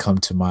that would come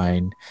to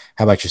mind.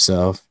 How about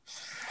yourself?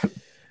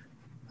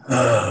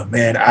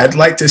 Man, I'd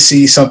like to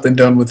see something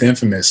done with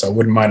Infamous. I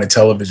wouldn't mind a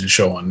television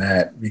show on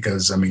that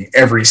because, I mean,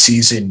 every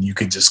season you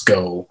could just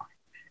go.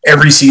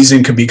 Every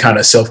season could be kind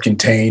of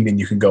self-contained and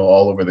you can go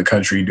all over the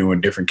country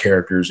doing different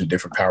characters and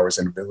different powers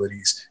and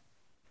abilities.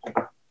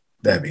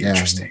 That'd be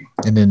interesting.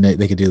 And then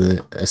they could do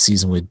a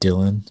season with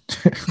Dylan.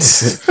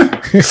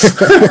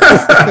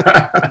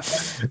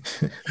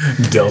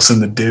 Delson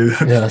the dude.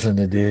 Delson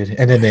the dude.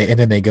 And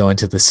then they go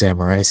into the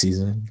samurai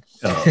season.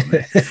 Oh,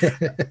 man.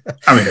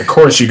 I mean, of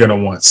course you're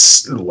gonna want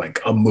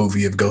like a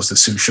movie of Ghost of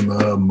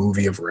Tsushima, a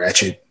movie of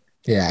Ratchet.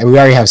 Yeah, we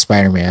already have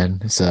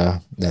Spider-Man, so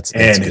that's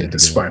And good in to the go.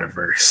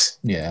 Spider-Verse.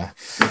 Yeah.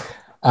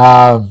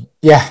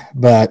 Yeah,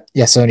 but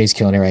yeah, Sony's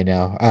killing it right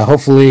now.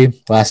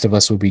 Hopefully Last of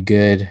Us will be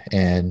good,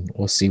 and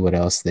we'll see what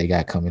else they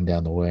got coming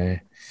down the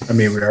way. I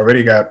mean, we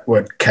already got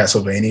what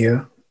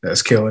Castlevania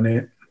that's killing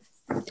it.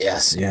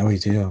 Yes, yeah, we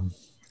do.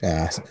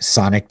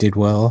 Sonic did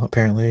well,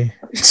 apparently.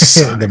 The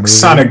Sonic. movie.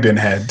 Sonic didn't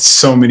had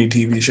so many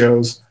TV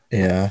shows.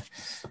 Yeah.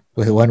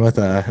 With one with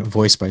a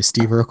voice by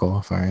Steve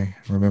Urkel, if I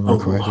remember Oh,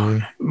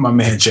 correctly. my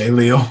man Jay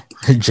Leo.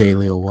 J.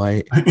 Leo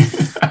White.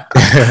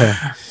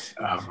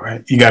 All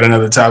right. You got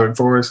another topic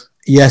for us?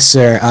 Yes,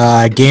 sir.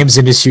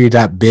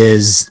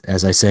 Gamesindustry.biz,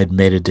 as I said,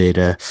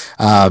 metadata.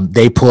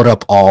 They pulled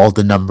up all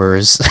the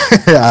numbers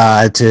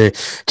to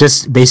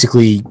just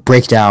basically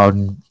break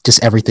down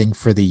just everything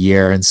for the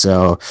year. And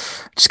so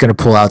just going to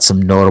pull out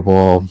some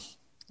notable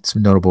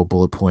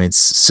bullet points.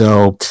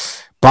 So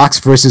box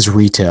versus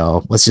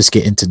retail. Let's just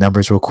get into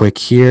numbers real quick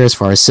here as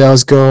far as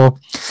sales go.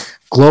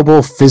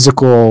 Global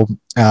physical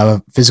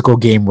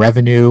game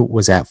revenue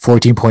was at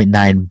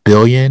 14.9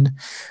 billion.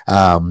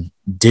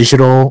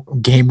 Digital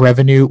game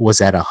revenue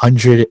was at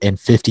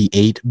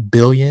 158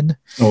 billion.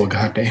 Oh,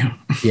 goddamn.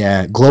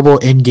 Yeah, global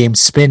in-game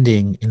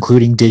spending,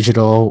 including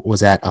digital,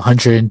 was at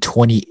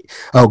 120.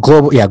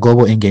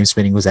 Global in-game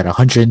spending was at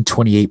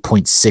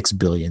 128.6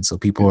 billion. So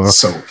people are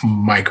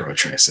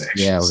microtransactions.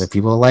 Yeah, well,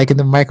 people are liking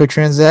the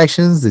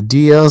microtransactions, the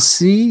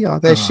DLC, all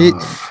that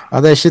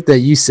shit that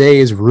you say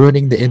is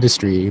ruining the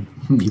industry.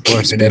 People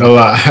are spending it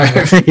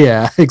alive.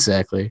 Yeah,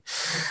 exactly.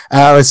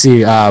 Let's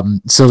see.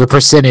 So the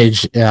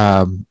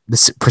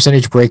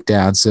percentage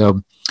breakdown.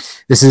 So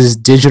this is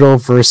digital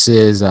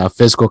versus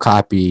physical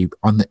copy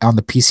on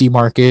the PC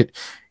market.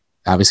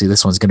 Obviously,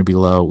 this one's going to be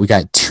low. We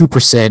got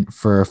 2%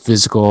 for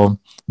physical,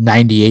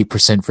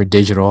 98% for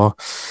digital.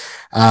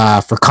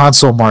 For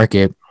console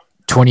market,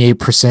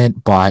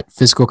 28% bought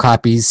physical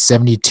copies,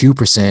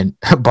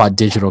 72% bought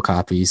digital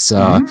copies.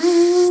 So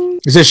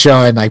it's just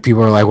showing like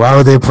people are like, why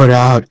would they put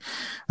out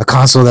a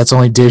console that's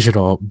only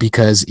digital?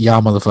 Because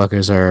y'all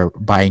motherfuckers are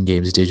buying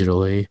games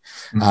digitally.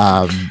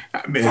 And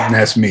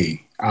that's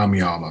me. I'm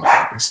y'all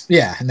motherfuckers.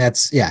 Yeah, and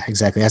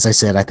exactly. As I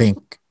said, I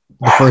think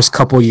the first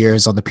couple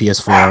years on the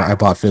PS4, I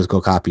bought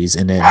physical copies,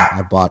 and then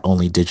I bought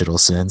only digital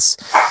since.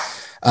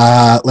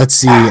 Let's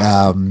see.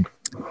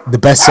 The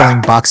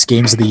best-selling box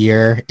games of the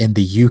year in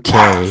the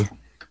UK.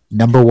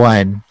 Number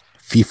 1,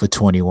 FIFA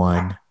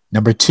 21.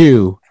 Number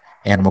 2,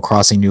 Animal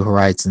Crossing New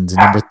Horizons.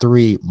 Number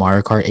 3,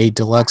 Mario Kart 8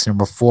 Deluxe.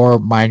 Number 4,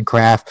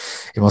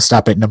 Minecraft. And we'll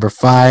stop at number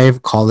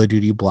 5, Call of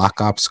Duty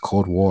Black Ops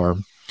Cold War.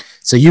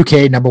 So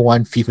UK, number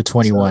 1, FIFA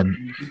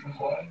 21.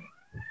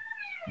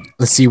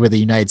 Let's see where the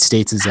United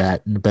States is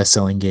at in the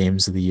best-selling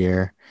games of the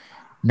year.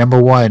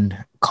 Number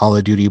 1, Call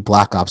of Duty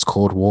Black Ops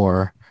Cold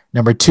War.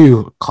 Number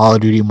 2, Call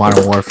of Duty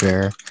Modern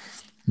Warfare.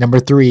 Number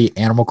 3,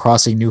 Animal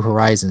Crossing New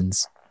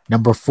Horizons.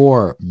 Number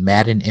 4,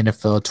 Madden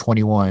NFL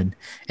 21.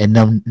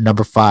 And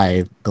number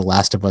 5, The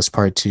Last of Us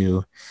Part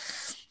 2.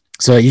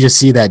 So you just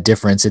see that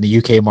difference in the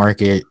UK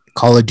market.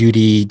 Call of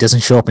Duty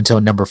doesn't show up until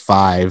number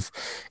 5.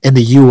 In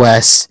the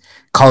US,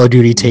 Call of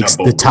Duty takes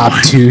the top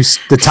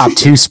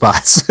two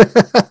spots,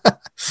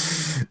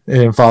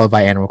 and followed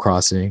by Animal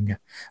Crossing.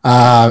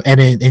 And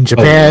in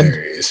Japan,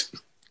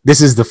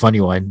 this is the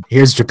funny one.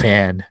 Here's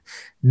Japan.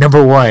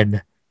 Number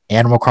 1,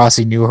 Animal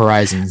Crossing New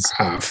Horizons.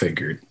 I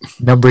figured.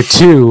 Number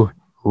 2,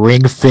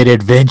 Ring Fit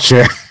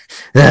Adventure.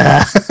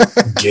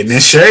 Getting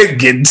in shape,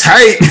 getting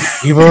tight.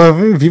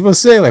 People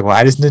say, like,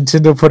 why does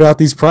Nintendo put out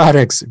these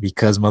products?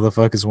 Because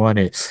motherfuckers want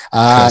it.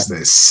 Because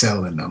they're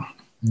selling them.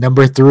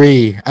 Number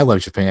 3, I love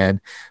Japan.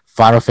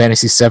 Final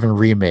Fantasy VII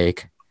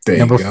Remake.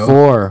 Number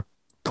 4,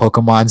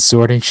 Pokemon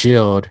Sword and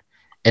Shield.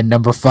 And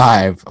number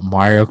 5,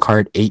 Mario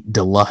Kart 8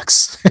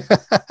 Deluxe.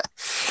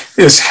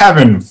 It's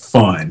having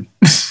fun.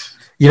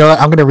 You know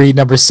what? I'm going to read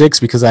number 6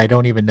 because I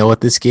don't even know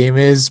what this game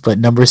is. But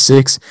number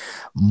 6,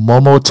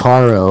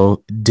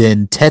 Momotaro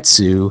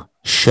Dentetsu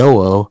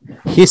Shou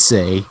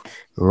Hisei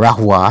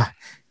Rahwa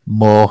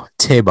Mo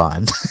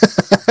Teban.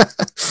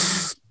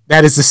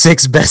 That is the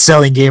 6th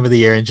best-selling game of the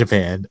year in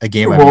Japan. A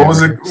game. What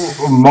was it?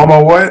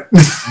 Momo what?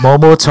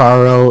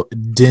 Momotaro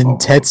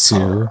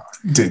Dentetsu.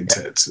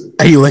 Dentetsu.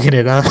 Are you looking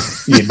it up?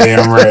 You're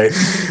damn right.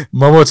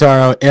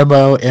 Momotaro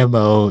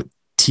Momotaro.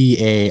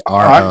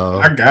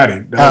 I got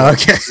it. Oh,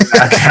 okay.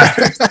 I got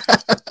it.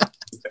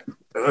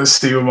 Let's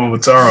see what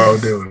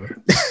Momotaro doing.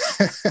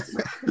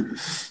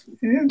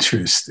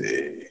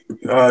 Interesting.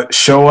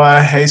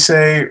 Showa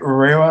Heisei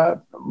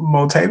Rewa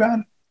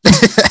Moteban?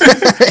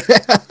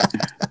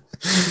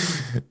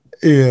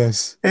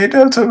 Yes. Hey,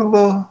 took a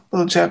little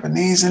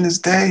Japanese in his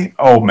day.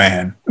 Oh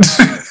man.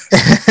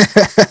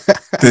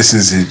 This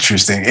is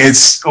interesting.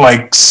 It's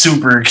like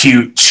super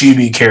cute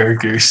chibi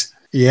characters.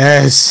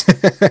 Yes.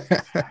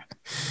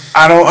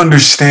 I don't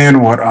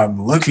understand what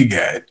I'm looking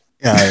at.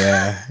 Oh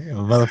yeah.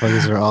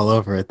 Motherfuckers are all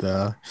over it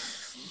though.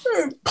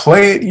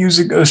 Play it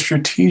using a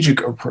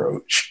strategic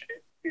approach.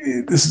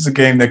 This is a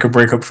game that could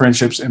break up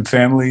friendships and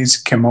families.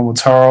 Can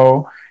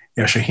Momotaro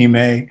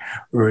Yashahime,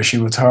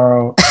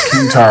 Uroshimataro,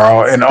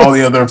 Kintaro, and all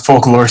the other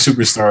folklore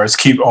superstars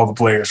keep all the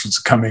players from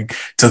succumbing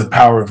to the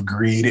power of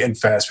greed and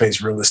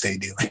fast-paced real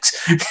estate dealings.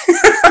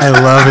 I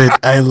love it.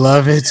 I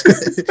love it.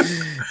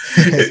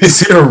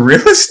 Is it a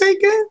real estate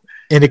game?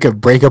 And it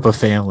could break up a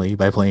family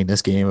by playing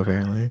this game,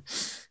 apparently.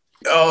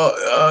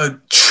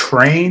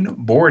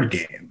 Train board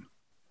game.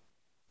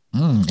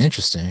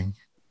 Interesting.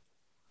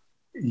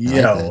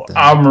 Yo,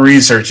 I'm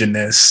researching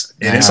this,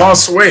 and it's on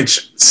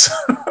Switch. So.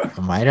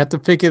 I might have to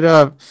pick it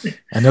up.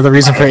 Another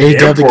reason for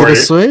A-Dub to get a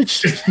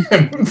Switch.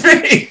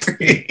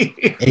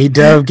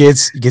 A-Dub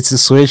gets the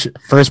Switch.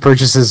 First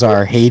purchases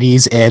are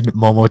Hades and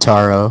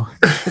Momotaro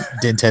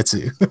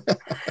Dentetsu.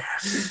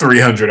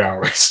 300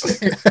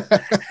 hours.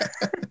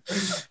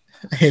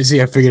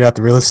 See, I figured out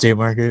the real estate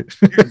market.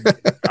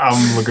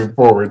 I'm looking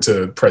forward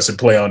to pressing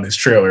play on this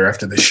trailer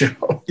after the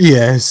show.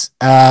 Yes.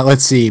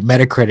 Let's see.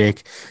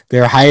 Metacritic.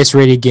 Their highest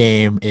rated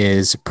game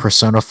is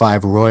Persona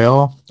 5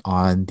 Royal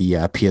on the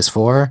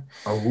PS4.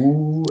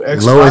 Oh,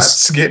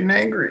 Xbox getting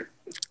angry.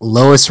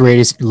 Lowest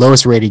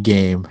rated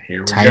game.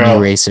 Tiny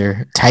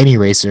Racer. Tiny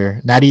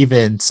Racer. Not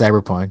even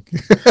Cyberpunk.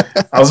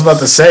 I was about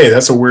to say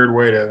that's a weird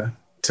way to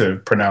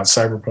pronounce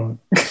Cyberpunk.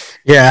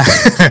 Yeah.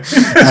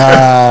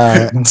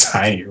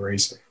 Tiny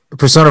Racer.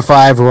 Persona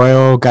 5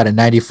 Royal got a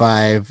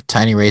 95.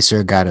 Tiny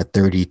Racer got a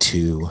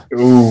 32.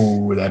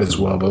 Ooh, that is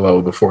well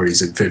below the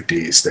 40s and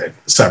 50s that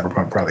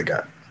Cyberpunk probably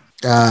got.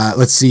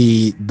 Let's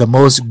see. The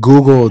most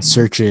Googled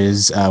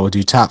searches, we'll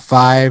do top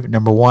 5.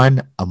 Number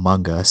 1,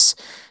 Among Us.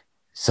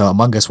 So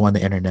Among Us won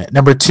the internet.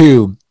 Number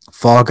 2,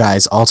 Fall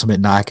Guys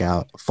Ultimate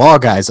Knockout. Fall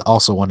Guys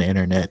also won the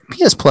internet.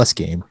 PS Plus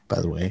game,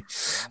 by the way.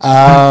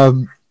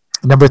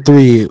 Number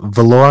 3,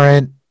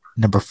 Valorant.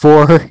 Number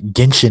 4,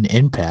 Genshin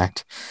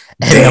Impact.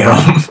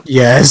 And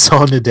it's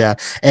holding it down.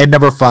 And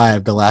number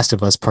 5, The Last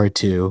of Us Part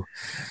 2.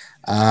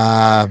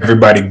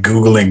 Everybody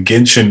Googling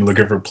Genshin,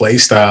 looking for play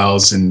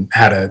styles and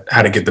how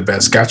to get the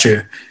best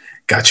gotcha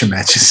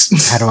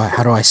matches.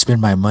 How do I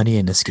spend my money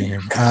in this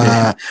game?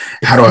 How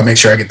do I make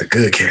sure I get the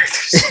good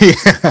characters?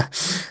 Yeah.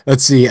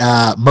 Let's see.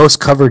 Most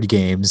covered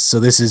games. So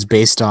this is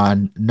based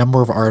on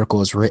number of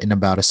articles written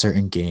about a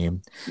certain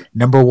game.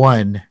 Number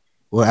 1.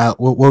 What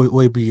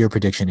would be your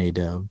prediction,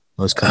 A-Dub?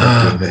 Most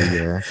covered game of the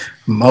year.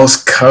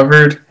 Most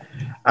covered?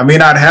 I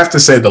mean, I'd have to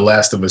say The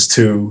Last of Us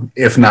 2.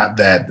 If not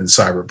that, then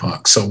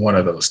Cyberpunk. So one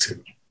of those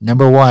two.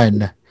 Number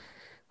 1,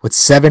 with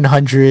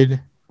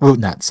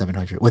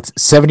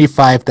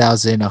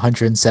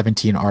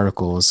 75,117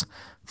 articles,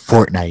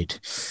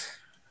 Fortnite.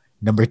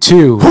 Number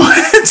 2.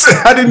 What?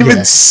 I didn't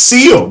even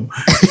see them.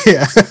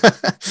 Yeah.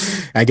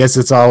 I guess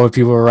it's all what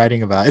people were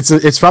writing about.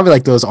 It's probably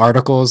like those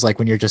articles, like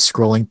when you're just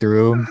scrolling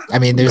through. I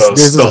mean,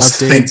 there's those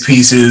think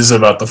pieces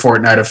about the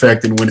Fortnite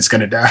effect and when it's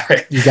going to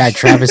die. You got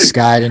Travis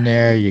Scott in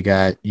there. You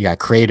got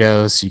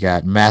Kratos. You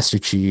got Master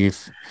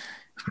Chief.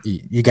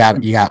 You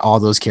got all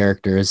those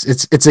characters.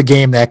 It's a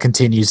game that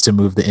continues to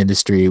move the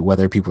industry,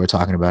 whether people are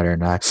talking about it or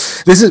not.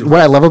 This is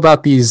what I love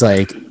about these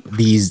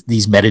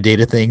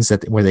metadata things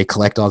where they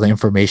collect all the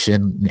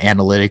information and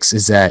analytics,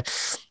 is that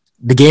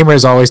the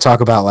gamers always talk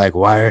about like,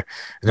 why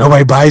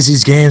nobody buys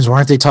these games? Why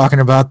aren't they talking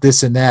about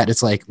this and that?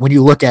 It's like when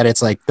you look at it,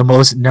 it's like the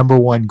most number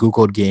 1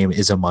 Googled game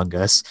is Among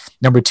Us.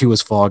 Number 2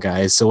 is Fall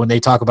Guys. So when they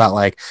talk about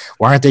like,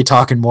 why aren't they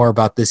talking more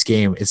about this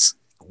game? It's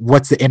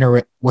what the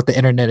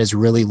internet is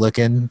really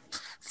looking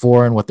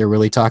for and what they're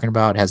really talking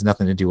about. It has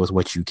nothing to do with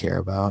what you care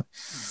about.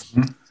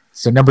 Mm-hmm.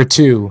 So number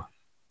 2,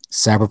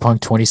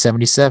 Cyberpunk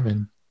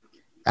 2077.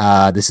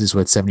 This is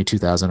with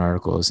 72,000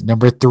 articles.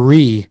 Number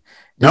 3.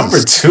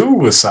 Number 2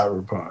 was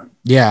Cyberpunk.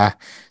 Yeah.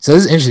 So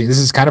this is interesting. This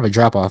is kind of a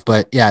drop off,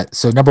 but yeah.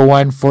 So number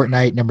 1,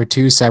 Fortnite. Number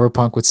 2,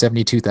 Cyberpunk with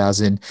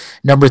 72,000.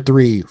 Number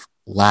 3,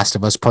 Last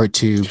of Us Part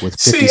 2 with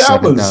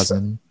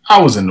 57,000.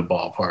 I was in the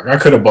ballpark. I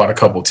could have bought a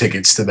couple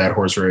tickets to that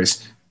horse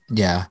race.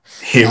 Yeah.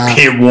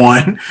 Hit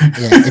one. Yeah,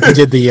 if you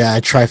did the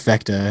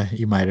trifecta,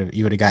 you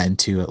would have gotten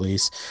 2 at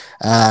least.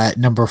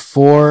 Number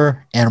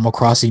 4, Animal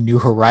Crossing New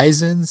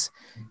Horizons.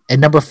 And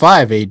number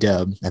 5,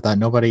 A-Dub. I thought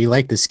nobody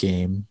liked this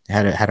game.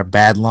 Had a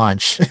bad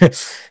launch.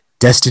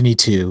 Destiny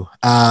 2.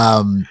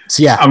 So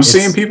yeah. I'm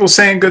seeing people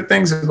saying good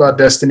things about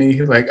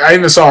Destiny. Like I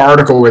even saw an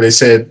article where they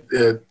said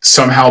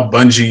somehow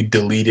Bungie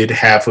deleted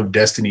half of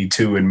Destiny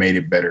 2 and made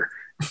it better.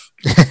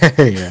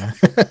 Yeah.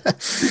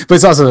 But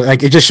it's also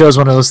like, it just shows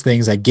one of those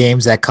things, like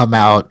games that come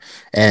out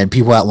and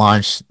people at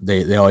launch,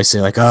 they always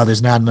say like, oh,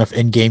 there's not enough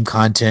in-game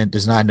content,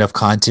 there's not enough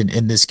content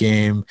in this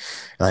game,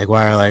 like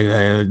why,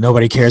 like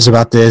nobody cares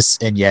about this,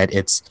 and yet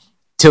it's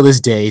till this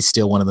day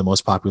still one of the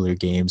most popular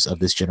games of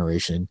this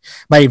generation.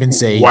 Might even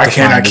say why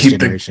can't I keep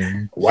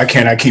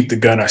the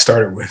gun I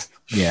started with?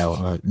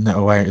 Yeah,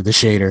 the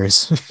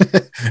shaders.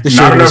 The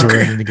shaders were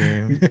in the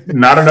game.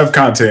 Not enough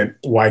content.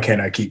 Why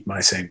can't I keep my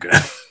same gun?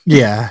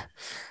 Yeah.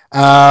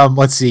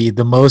 Let's see.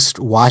 The most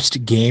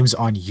watched games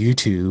on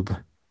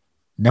YouTube.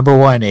 Number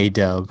 1,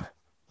 A-Dub,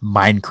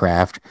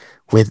 Minecraft,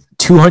 with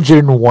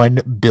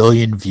 201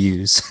 billion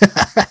views.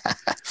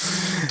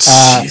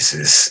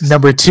 Jesus.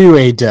 Number 2,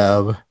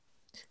 A-Dub.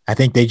 I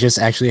think they just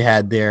actually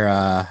had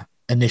their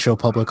initial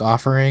public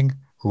offering,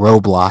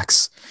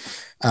 Roblox.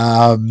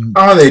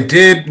 Oh, they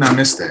did. No, I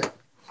missed that.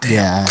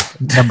 Yeah.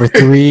 Number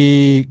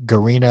 3,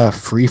 Garena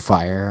Free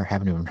Fire.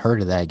 Haven't even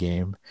heard of that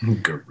game.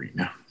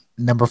 Garena.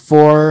 Number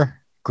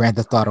 4, Grand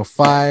Theft Auto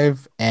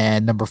 5.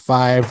 And number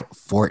 5,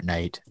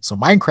 Fortnite. So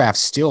Minecraft's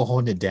still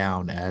holding it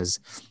down as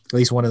at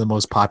least one of the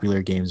most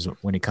popular games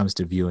when it comes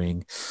to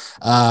viewing.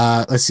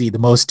 Let's see. The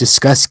most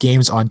discussed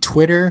games on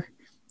Twitter.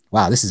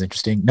 Wow, this is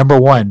interesting. Number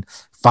 1,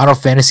 Final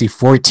Fantasy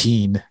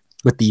 14.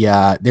 With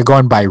the they're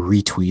going by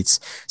retweets.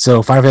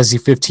 So Final Fantasy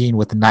 15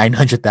 with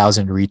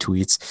 900,000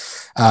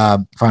 retweets.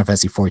 Final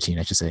Fantasy 14,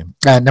 I should say.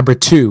 Number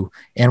 2,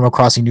 Animal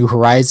Crossing New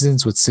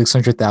Horizons with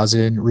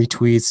 600,000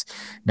 retweets.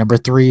 Number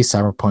 3,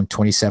 Cyberpunk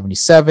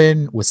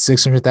 2077 with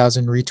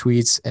 600,000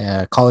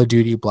 retweets. Call of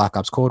Duty Black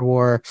Ops Cold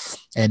War.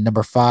 And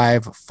number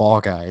 5,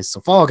 Fall Guys. So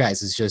Fall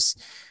Guys is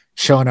just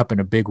showing up in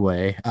a big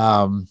way.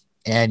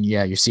 And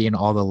yeah, you're seeing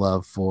all the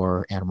love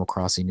for Animal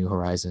Crossing New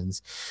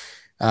Horizons.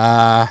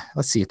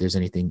 Let's see if there's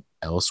anything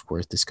else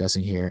worth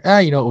discussing here.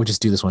 We'll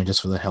just do this one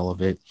just for the hell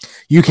of it.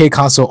 UK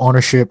console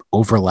ownership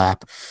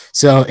overlap.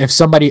 So if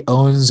somebody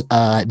owns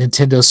a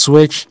Nintendo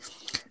Switch,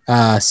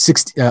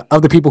 60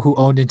 of the people who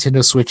own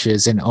Nintendo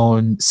Switches and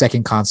own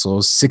second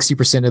consoles,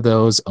 60% of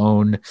those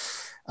own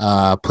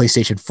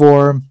PlayStation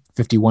 4,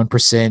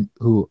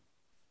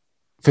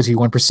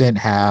 51%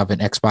 have an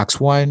Xbox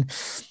One.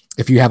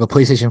 If you have a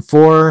PlayStation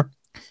 4,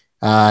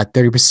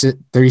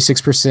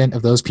 36%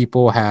 of those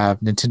people have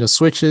Nintendo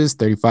Switches,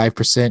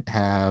 35%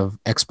 have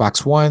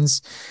Xbox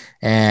Ones,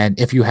 and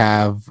if you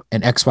have an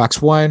Xbox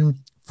One,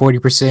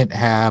 40%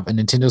 have a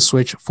Nintendo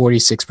Switch,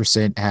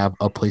 46% have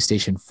a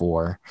PlayStation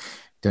 4.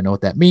 Don't know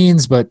what that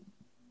means, but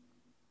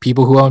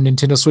people who own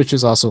Nintendo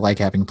Switches also like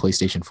having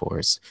PlayStation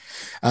 4s.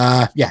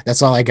 Yeah,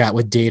 that's all I got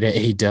with data,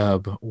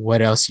 A-Dub.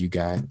 What else you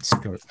got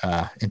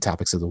in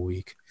topics of the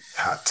week?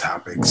 Hot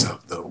topics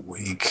of the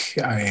week.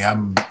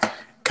 I'm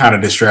kind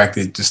of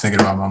distracted just thinking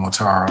about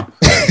Momotaro.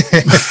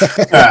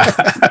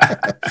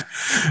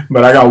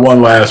 But I got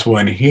one last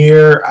one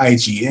here.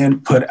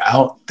 IGN put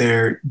out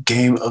their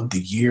Game of the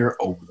Year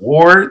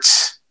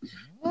awards.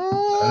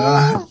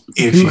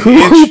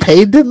 Who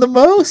paid them the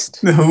most?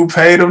 Who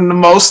paid them the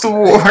most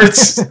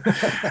awards?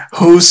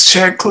 Whose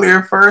check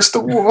clear first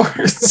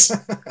awards?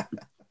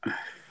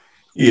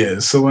 Yeah,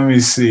 so let me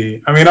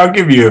see. I mean, I'll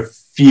give you a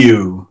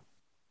few.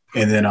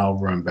 And then I'll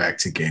run back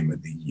to Game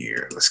of the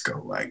Year. Let's go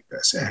like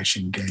best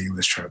action game.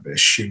 Let's try best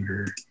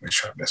shooter. Let's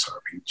try best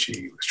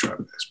RPG. Let's try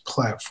best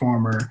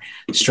platformer.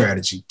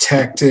 Strategy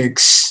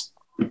tactics.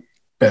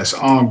 Best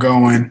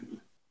ongoing.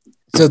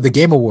 So the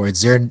Game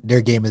Awards,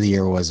 their Game of the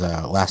Year was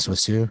Last of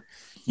Us 2?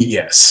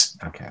 Yes.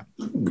 Okay.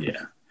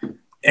 Yeah.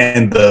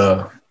 And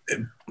the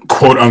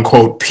quote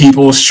unquote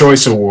People's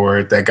Choice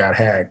Award that got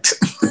hacked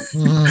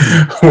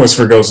was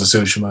for Ghost of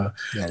Tsushima.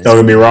 Don't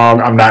get me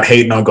wrong, I'm not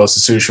hating on Ghost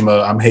of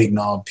Tsushima. I'm hating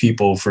on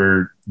people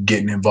for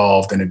getting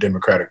involved in a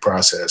democratic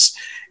process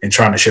and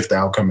trying to shift the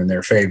outcome in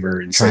their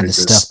favor and trying to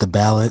stuff the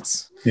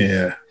ballots.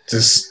 Yeah,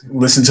 just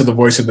listen to the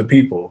voice of the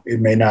people.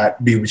 It may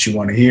not be what you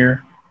want to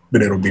hear,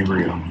 but it'll be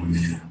real.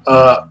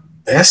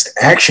 Best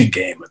action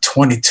game of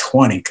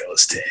 2020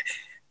 goes to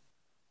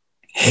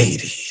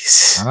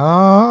Hades.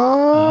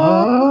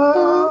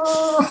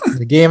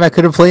 The game I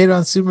could have played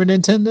on Super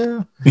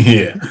Nintendo.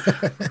 Yeah.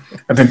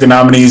 I think the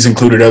nominees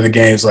included other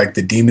games like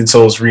the Demon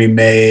Souls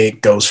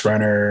remake, Ghost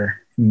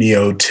Runner,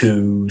 Neo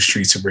 2,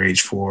 Streets of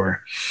Rage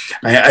 4.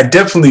 I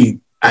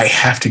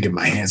have to get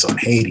my hands on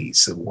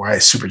Hades. So why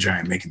is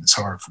Supergiant making this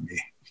hard for me?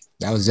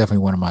 That was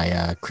definitely one of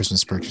my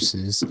Christmas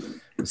purchases,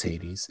 was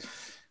Hades.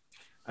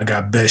 I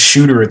got Best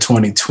Shooter of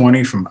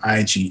 2020 from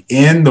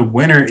IGN. The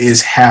winner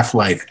is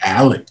Half-Life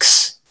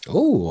Alyx.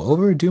 Oh,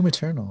 over Doom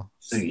Eternal.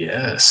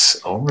 Yes,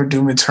 over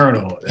Doom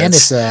Eternal. And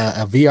it's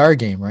a VR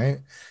game, right?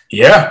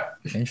 Yeah.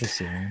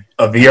 Interesting.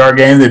 A VR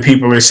game that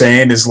people are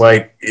saying is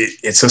like,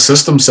 it's a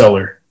system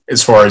seller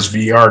as far as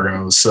VR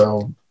goes.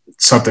 So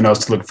something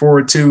else to look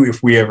forward to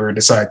if we ever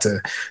decide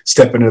to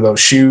step into those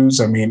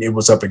shoes. I mean, it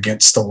was up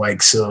against the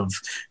likes of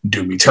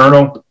Doom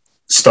Eternal,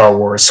 Star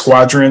Wars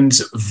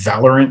Squadrons,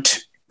 Valorant,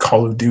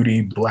 Call of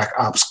Duty, Black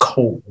Ops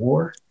Cold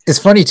War. It's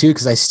funny too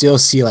because I still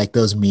see like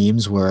those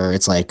memes where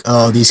it's like,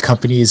 oh, these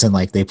companies, and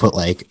like they put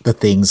like the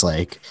things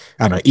like,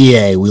 I don't know,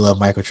 EA, we love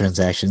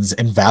microtransactions,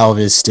 and Valve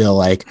is still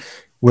like,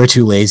 we're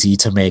too lazy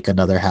to make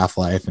another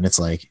Half-Life, and it's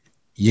like,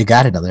 you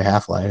got another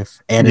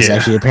Half-Life, and it's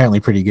actually apparently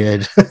pretty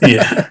good.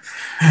 Yeah,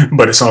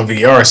 but it's on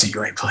VR, so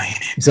you ain't playing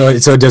it. So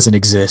it doesn't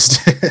exist.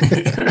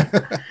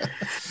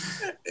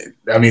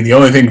 I mean, the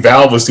only thing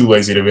Valve was too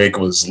lazy to make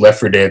was Left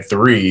 4 Dead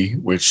 3,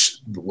 which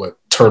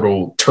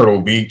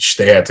Turtle Beach,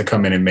 they had to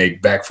come in and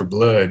make Back 4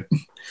 Blood,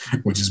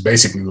 which is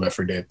basically Left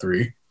 4 Dead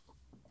 3.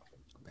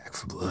 Back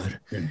 4 Blood.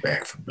 And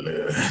Back 4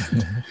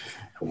 Blood.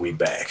 We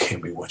back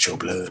and we want your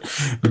blood.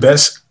 The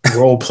best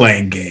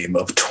role-playing game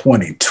of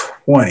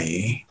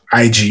 2020,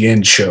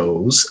 IGN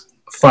chose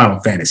Final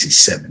Fantasy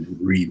VII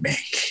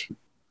Remake.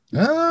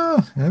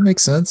 Oh, that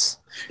makes sense.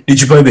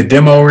 Did you play the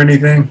demo or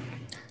anything?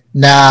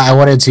 Nah, I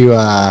wanted to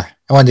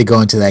I wanted to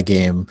go into that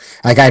game.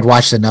 Like I'd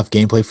watched enough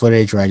gameplay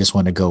footage where I just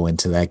want to go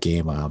into that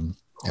game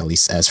at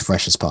least as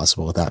fresh as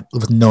possible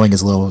with knowing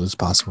as little as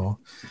possible.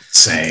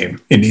 Same.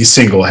 And he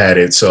single had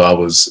it, so I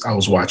was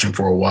watching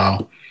for a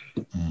while.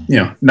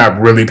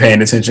 Not really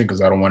paying attention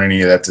because I don't want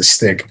any of that to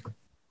stick,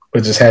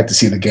 but just had to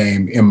see the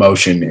game in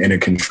motion in a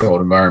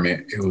controlled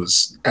environment. It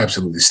was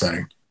absolutely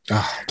stunning.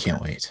 Oh, I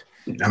can't wait.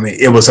 I mean,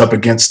 it was up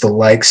against the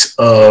likes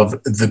of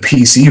the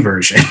PC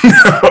version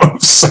of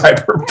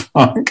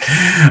Cyberpunk,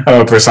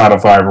 Persona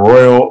 5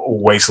 Royal,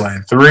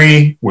 Wasteland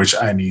 3, which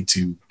I need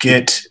to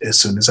get as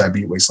soon as I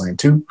beat Wasteland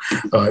 2,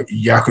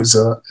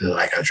 Yakuza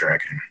Like a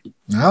Dragon.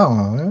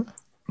 Oh.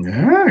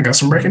 Yeah, I got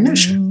some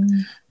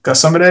recognition. Got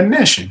some of that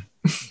nation.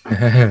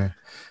 Best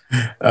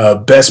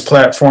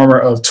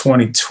platformer of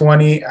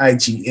 2020,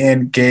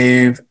 IGN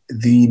gave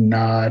the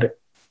nod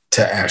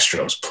to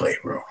Astro's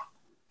Playroom.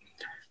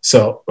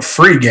 So a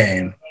free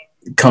game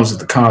comes with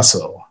the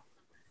console.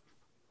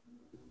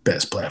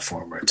 Best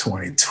platformer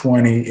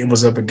 2020. It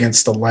was up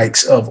against the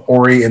likes of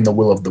Ori and the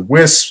Will of the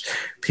Wisp.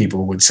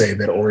 People would say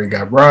that Ori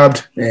got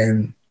robbed,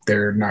 and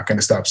they're not going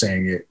to stop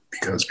saying it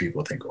because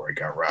people think Ori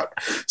got robbed.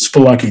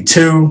 Spelunky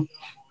 2,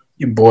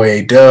 your boy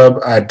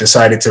A-Dub. I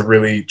decided to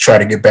really try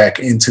to get back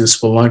into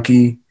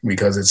Spelunky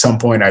because at some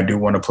point I do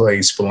want to play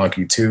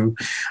Spelunky 2.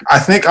 I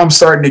think I'm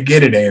starting to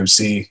get it,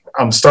 AMC.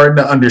 I'm starting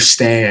to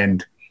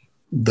understand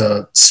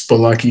the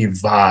Spelunky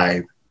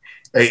vibe.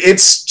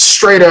 It's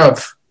straight up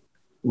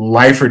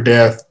life or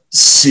death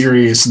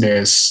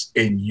seriousness,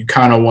 and you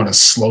kind of want to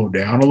slow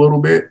down a little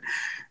bit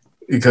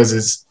because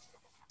it's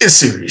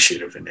serious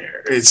shit up in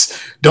there. It's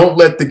don't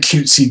let the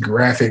cutesy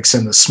graphics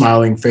and the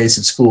smiling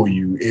faces fool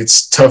you.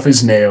 It's tough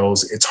as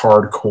nails. It's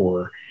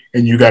hardcore,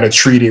 and you got to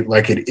treat it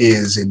like it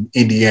is an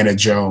Indiana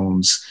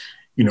Jones,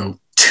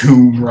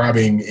 tomb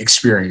robbing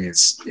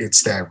experience.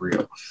 It's that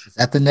real. Is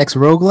that the next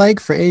roguelike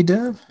for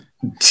A-Dub?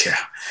 Yeah.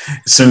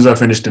 As soon as I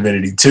finish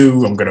Divinity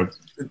 2, I'm going to,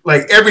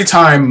 every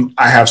time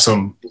I have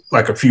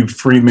a few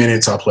free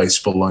minutes, I'll play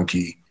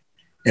Spelunky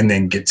and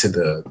then get to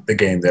the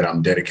game that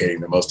I'm dedicating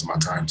the most of my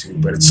time to.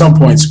 But at some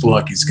point,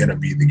 Spelunky's going to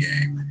be the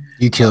game.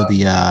 You kill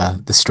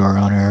the store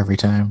owner every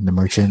time, the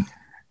merchant?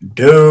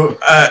 Dude,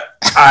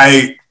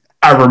 I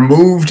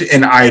removed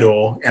an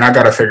idol, and I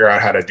got to figure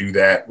out how to do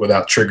that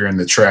without triggering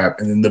the trap.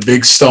 And then the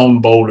big stone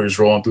boulders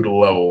rolling through the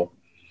level.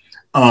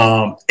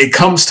 It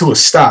comes to a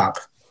stop.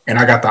 And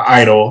I got the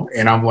idol,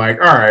 and I'm like,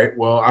 all right,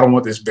 well, I don't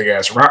want this big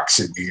ass rock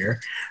sitting here.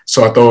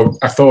 So I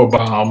throw a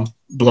bomb,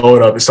 blow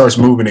it up. It starts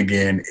moving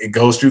again. It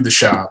goes through the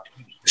shop.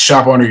 The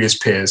shop owner gets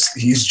pissed.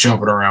 He's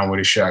jumping around with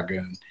his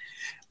shotgun.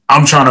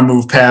 I'm trying to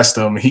move past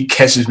him. He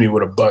catches me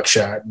with a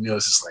buckshot, and it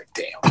was just like,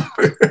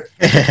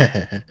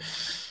 damn,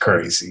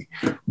 crazy.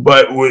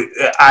 But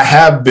I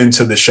have been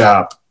to the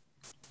shop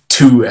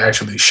to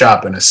actually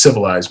shop in a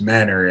civilized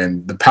manner,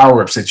 and the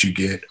power-ups that you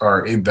get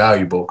are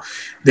invaluable.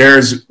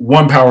 There's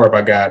one power-up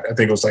I got, I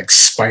think it was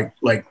spike,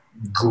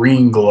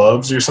 green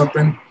gloves or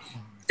something,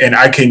 and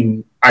I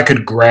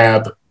could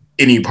grab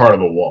any part of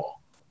the wall.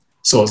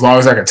 So as long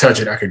as I could touch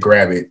it, I could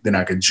grab it, then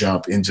I could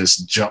jump and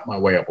just jump my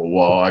way up a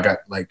wall. I got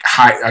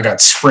I got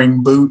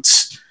spring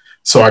boots,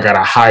 so I got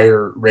a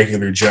higher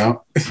regular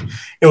jump.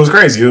 It was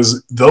crazy. It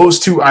was those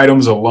two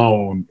items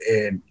alone,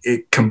 and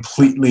it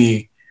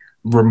completely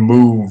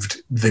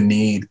removed the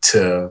need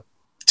to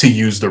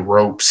use the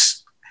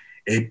ropes.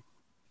 It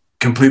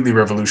completely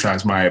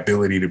revolutionized my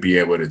ability to be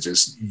able to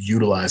just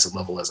utilize the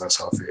level as I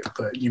saw fit.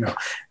 But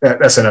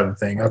that's another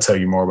thing. I'll tell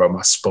you more about my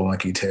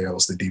Spelunky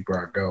tales the deeper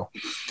I go.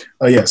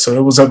 So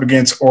it was up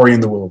against Ori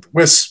and the Will of the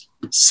Wisp,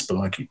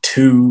 Spelunky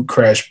 2,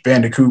 Crash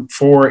Bandicoot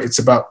 4, It's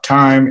About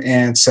Time,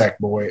 and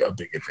Sackboy: A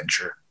Big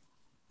Adventure.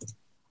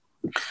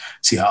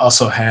 See, I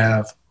also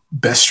have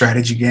Best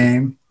Strategy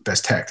Game,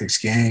 Best Tactics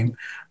Game.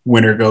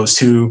 Winner goes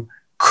to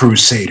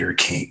Crusader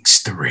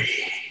Kings 3.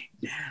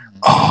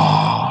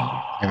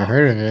 Oh, never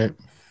heard of it.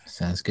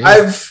 Sounds good.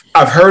 I've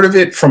heard of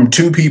it from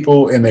two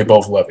people, and they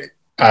both love it.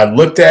 I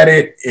looked at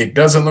it. It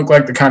doesn't look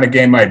like the kind of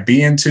game I'd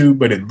be into,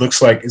 but it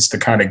looks like it's the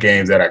kind of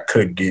game that I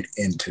could get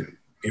into,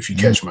 if you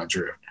catch my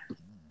drift.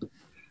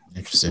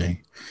 Interesting.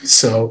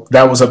 So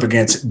that was up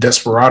against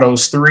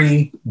Desperados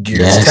 3,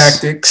 Gears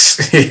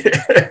Tactics,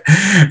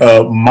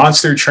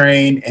 Monster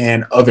Train,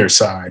 and Other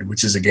Side,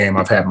 which is a game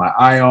I've had my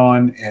eye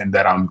on and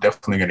that I'm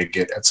definitely going to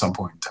get at some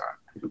point in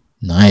time.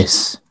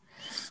 Nice.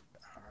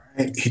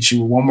 All right, hit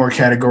you with one more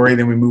category,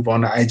 then we move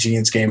on to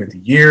IGN's Game of the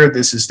Year.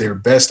 This is their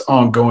best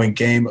ongoing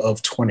game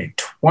of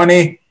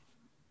 2020,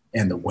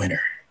 and the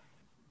winner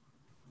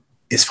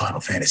is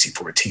Final Fantasy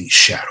XIV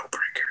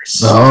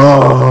Shadowbringers.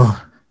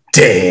 Oh,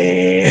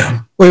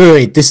 damn.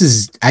 Wait. This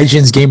is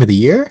IGN's Game of the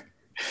Year?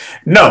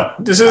 No,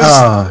 this is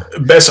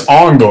best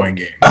ongoing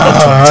game.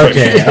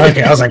 Okay.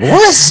 I was like,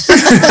 what?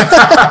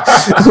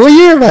 What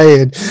year am I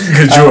in?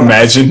 Could you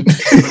imagine?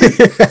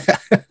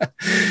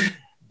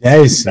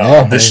 Nice. No,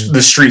 Yeah,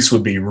 the streets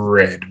would be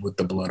red with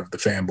the blood of the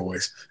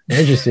fanboys.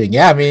 Interesting.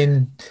 Yeah, I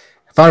mean,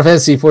 Final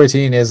Fantasy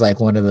 14 is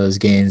one of those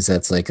games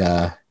that's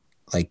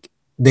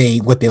they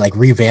like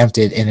revamped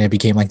it and it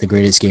became like the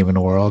greatest game in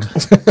the world.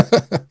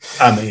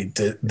 I mean,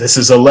 this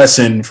is a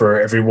lesson for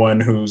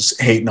everyone who's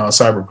hating on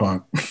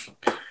Cyberpunk.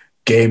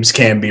 Games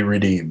can be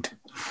redeemed.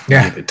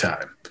 Yeah. Give it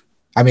time.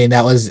 I mean,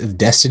 that was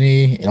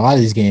Destiny in a lot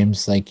of these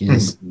games. Like, you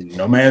just,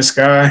 No Man's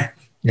Sky.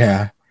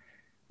 yeah,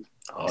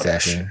 All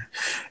exactly.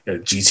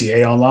 that shit.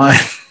 GTA Online.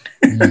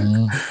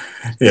 Mhm.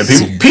 Yeah,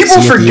 Sea- people Sea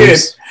of forget.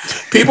 Thieves.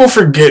 People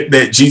forget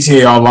that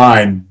GTA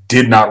Online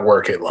did not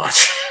work at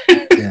launch.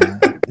 Yeah.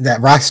 That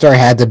Rockstar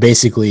had to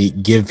basically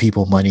give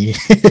people money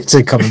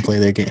to come and play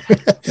their game.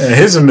 Yeah,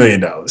 here's $1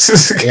 million.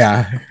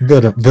 Yeah,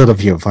 build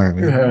up your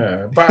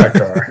apartment. Buy a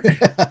car.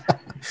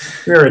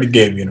 We already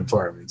gave you an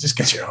apartment. Just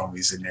get your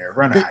homies in there.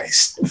 Run a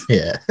heist.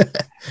 Yeah,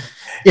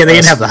 yeah. They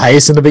didn't have the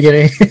heist in the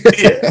beginning.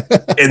 Yeah.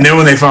 And then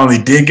when they finally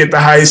did get the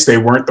heist, they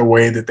weren't the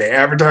way that they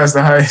advertised the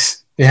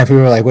heist. Yeah, people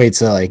were like, "Wait,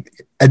 so like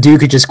a dude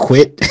could just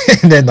quit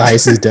and then the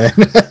heist is done."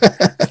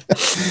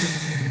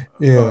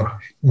 Yeah,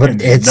 but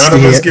And it's none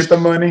of us get the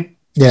money.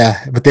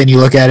 yeah. But then you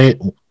look at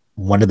it,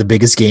 one of the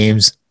biggest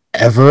games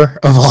ever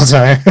of all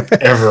time.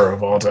 Ever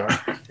of all time.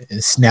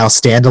 It's now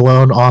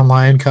standalone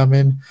online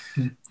coming.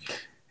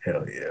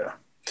 Hell yeah.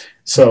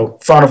 So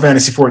Final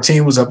Fantasy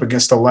XIV was up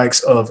against the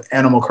likes of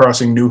Animal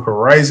Crossing New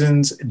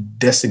Horizons,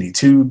 Destiny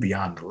 2,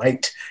 Beyond the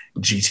Light,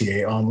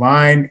 GTA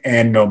Online,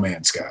 and No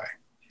Man's Sky.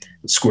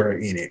 Square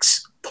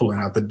Enix pulling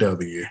out the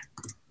W.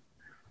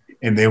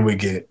 And then we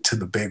get to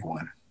the big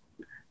one,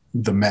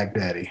 the Mac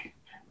Daddy,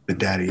 the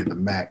daddy of the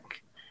Mac.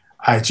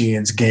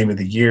 IGN's Game of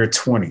the Year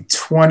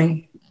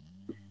 2020.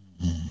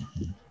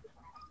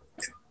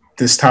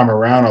 This time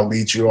around, I'll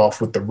lead you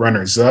off with the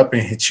runners up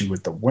and hit you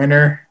with the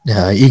winner.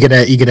 You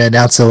gonna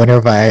announce the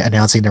winner by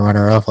announcing the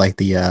runner up like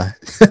the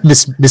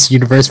Miss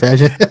Universe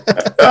fashion?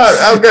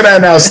 I'm gonna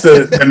announce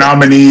the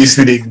nominees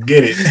that didn't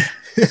get it.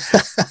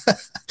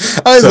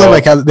 I always love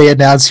like how they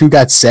announce who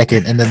got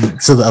second, and then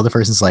so the other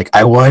person's like,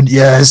 "I won,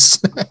 yes."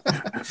 All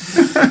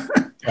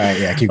right,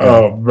 yeah, keep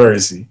going. Oh,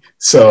 mercy.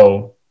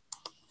 So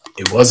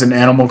it wasn't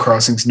Animal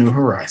Crossing's New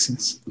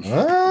Horizons.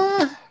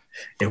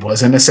 It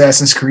wasn't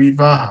Assassin's Creed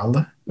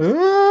Valhalla.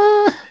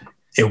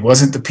 It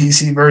wasn't the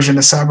PC version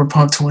of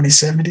Cyberpunk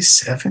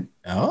 2077.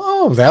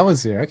 Oh, that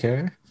was it.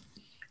 Okay.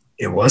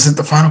 It wasn't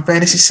the Final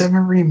Fantasy VII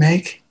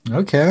Remake.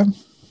 Okay.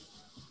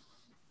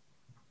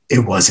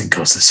 It wasn't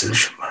Ghost of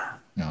Tsushima.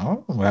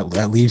 No, well,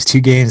 that leaves 2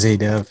 games,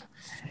 A-Dub.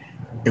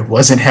 It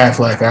wasn't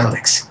Half-Life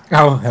Alyx.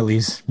 Oh, at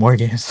least more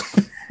games.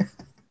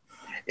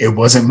 It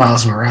wasn't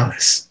Miles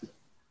Morales.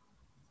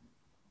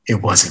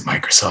 It wasn't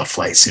Microsoft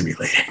Flight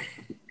Simulator.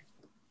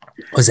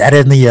 Was that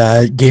in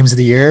the Games of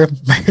the Year?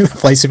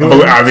 Flight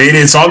Simulator? Oh, I mean,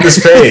 it's on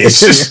this page.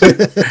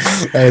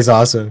 That is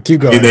awesome.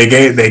 Keep going. They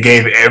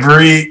gave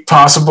every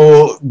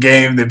possible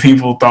game that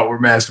people thought were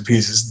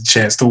masterpieces the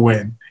chance to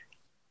win,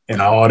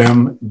 and all of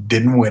them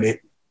didn't win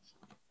it.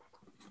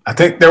 I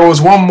think there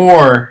was one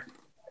more,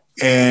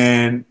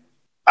 and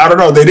I don't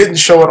know. They didn't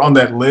show it on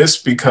that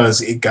list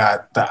because it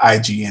got the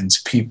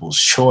IGN's People's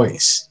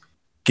Choice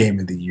Game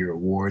of the Year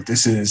award.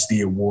 This is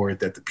the award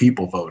that the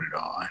people voted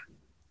on.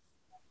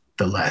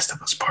 The Last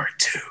of Us Part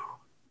 2.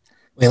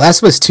 Wait,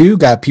 Last of Us 2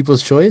 got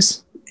People's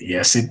Choice?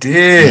 Yes, it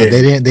did. Yeah,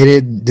 they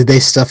didn't. Did they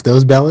stuff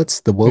those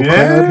ballots? The woke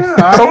crowd?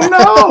 I don't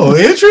know.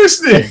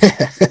 Interesting.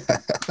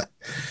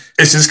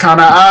 It's just kind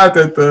of odd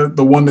that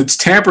the one that's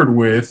tampered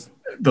with,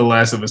 The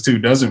Last of Us 2,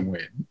 doesn't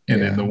win. And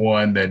then the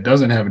one that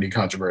doesn't have any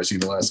controversy,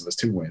 The Last of Us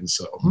 2 wins.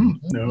 So,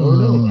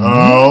 no.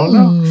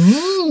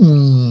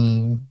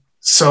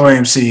 So,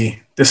 AMC,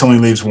 this only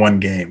leaves one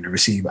game to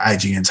receive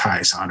IGN's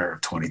highest honor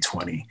of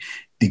 2020.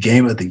 The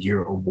Game of the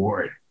Year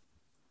award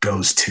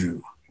goes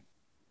to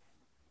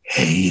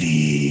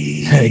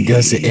Hades. It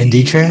goes to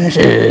indie trash.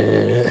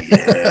 Yeah.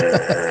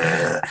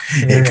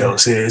 It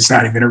goes. It's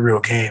not even a real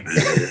game.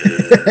 It's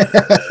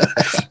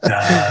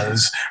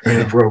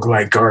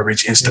roguelike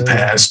garbage.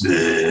 Instapass.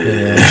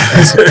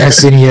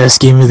 SNES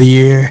Game of the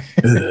Year.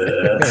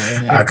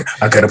 I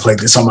gotta play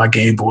this on my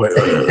Game Boy.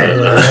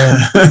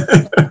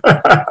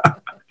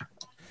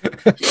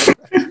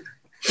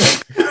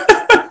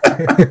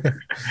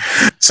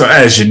 So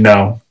as you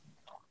know,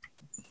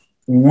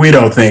 we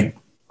don't think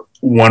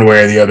one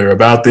way or the other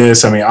about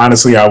this. I mean,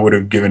 honestly, I would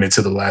have given it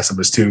to The Last of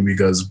Us 2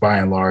 because by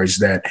and large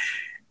that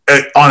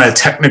on a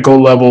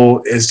technical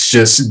level, it's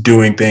just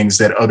doing things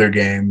that other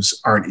games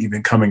aren't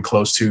even coming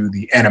close to.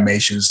 The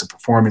animations, the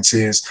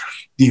performances,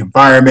 the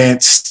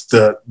environments,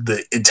 the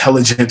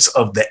intelligence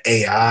of the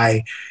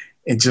AI,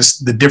 and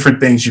just the different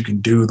things you can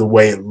do, the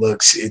way it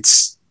looks.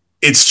 It's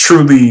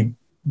truly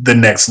the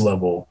next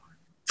level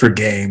for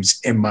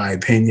games, in my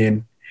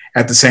opinion.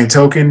 At the same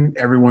token,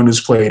 everyone who's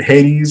played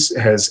Hades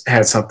has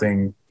had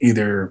something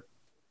either,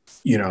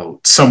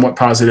 somewhat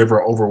positive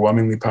or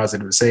overwhelmingly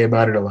positive to say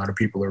about it. A lot of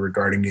people are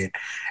regarding it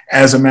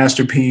as a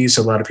masterpiece.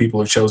 A lot of people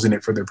have chosen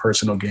it for their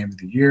personal game of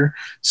the year.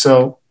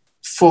 So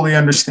fully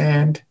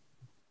understand,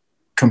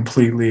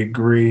 completely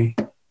agree.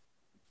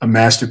 A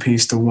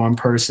masterpiece to one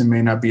person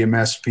may not be a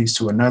masterpiece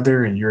to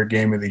another, and your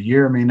game of the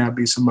year may not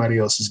be somebody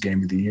else's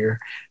game of the year.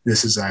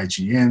 This is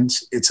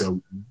IGN's. It's a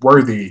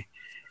worthy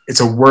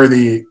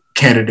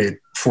candidate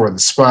for the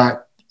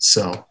spot.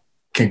 So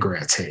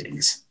congrats,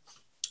 Hades.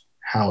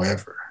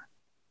 However,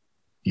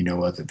 you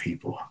know, other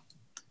people,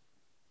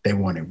 they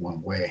want it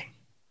one way,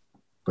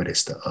 but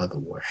it's the other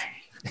way.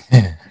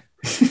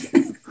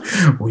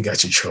 We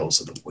got your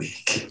trolls of the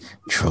week.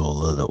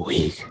 Troll of the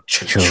week.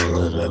 Troll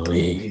of the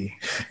week.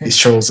 These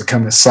trolls are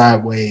coming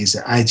sideways.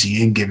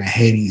 IGN giving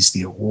Hades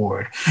the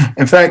award.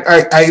 In fact,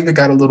 I even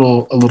got a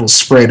little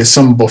spread of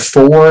some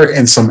before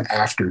and some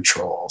after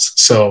trolls.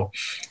 So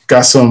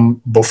got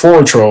some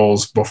before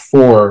trolls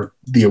before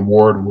the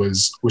award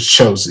was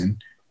chosen.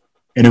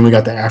 And then we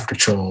got the after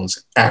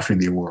trolls after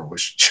the award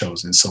was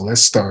chosen. So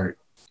let's start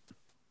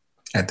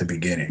at the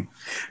beginning.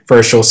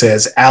 First troll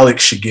says,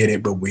 Alex should get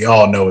it, but we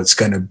all know it's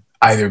going to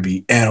either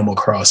be Animal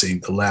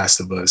Crossing, The Last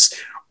of Us,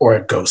 or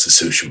Ghost of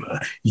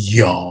Tsushima.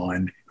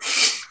 Yawn.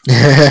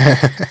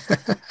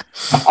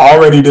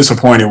 Already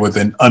disappointed with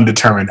an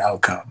undetermined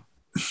outcome.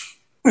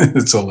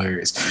 It's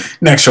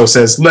hilarious. Next show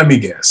says, let me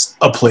guess,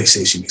 a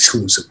PlayStation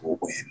exclusive will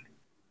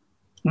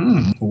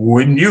win.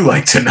 Wouldn't you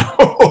like to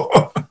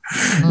know?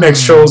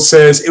 Next show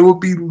says, it would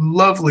be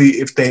lovely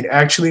if they'd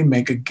actually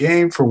make a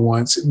game for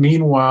once.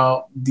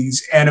 Meanwhile,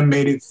 these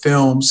animated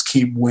films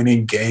keep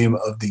winning Game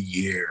of the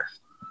Year.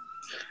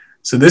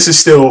 So this is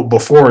still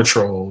before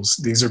trolls.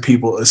 These are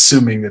people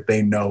assuming that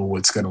they know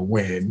what's going to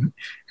win,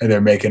 and they're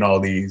making all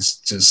these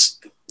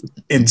just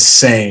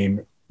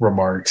insane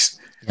remarks.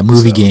 Yeah,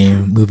 movie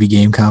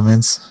game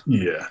comments.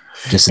 Yeah.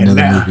 Just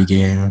another movie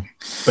game.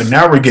 But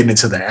now we're getting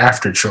into the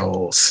after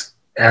trolls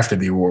after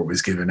the award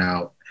was given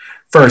out.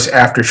 First,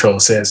 after troll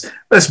says,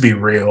 let's be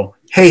real.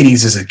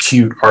 Hades is a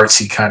cute,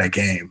 artsy kind of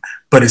game,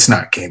 but it's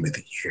not Game of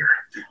the Year.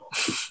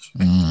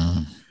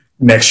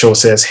 Next show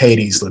says,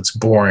 Hades looks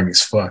boring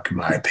as fuck, in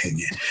my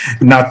opinion.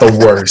 Not the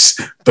worst,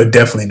 but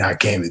definitely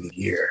not Game of the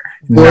Year.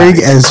 Boring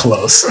as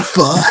close.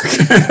 Fuck.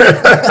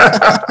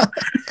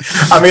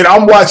 I mean,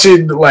 I'm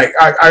watching, like,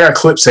 I got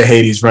clips of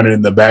Hades running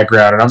in the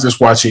background, and I'm just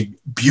watching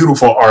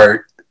beautiful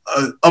art,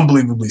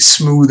 unbelievably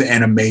smooth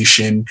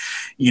animation,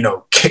 you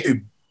know,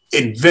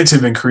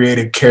 inventive and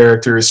creative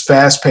characters,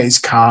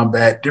 fast-paced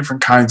combat,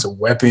 different kinds of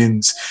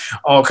weapons,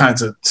 all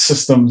kinds of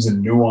systems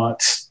and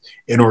nuance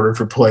in order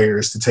for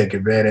players to take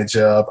advantage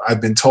of. I've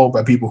been told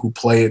by people who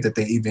play it that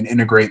they even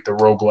integrate the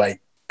roguelike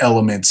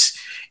elements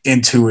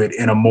into it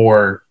in a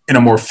more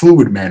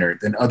fluid manner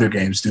than other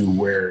games do,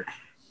 where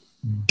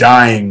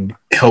dying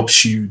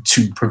helps you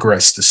to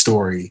progress the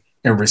story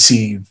and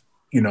receive,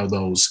 you know,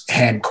 those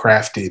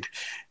handcrafted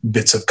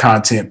bits of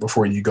content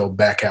before you go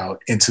back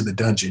out into the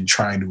dungeon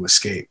trying to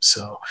escape.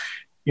 So,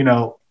 you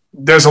know,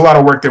 there's a lot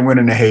of work that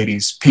went into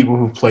Hades. People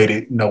who played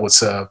it know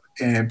what's up,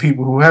 and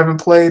people who haven't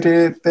played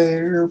it,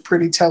 they're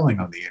pretty telling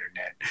on the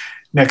internet.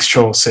 Next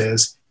troll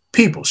says,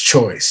 people's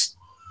choice.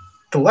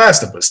 The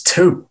Last of Us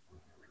 2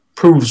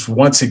 proves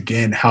once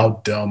again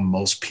how dumb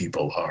most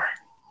people are.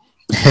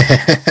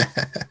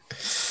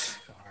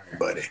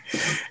 Buddy.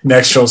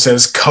 Next show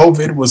says,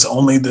 COVID was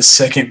only the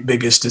second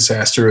biggest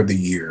disaster of the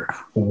year.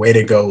 Way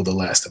to go, The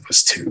Last of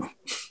Us 2.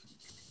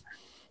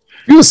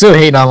 People still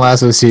hating on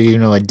Last of Us 2,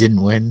 even though it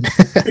didn't win.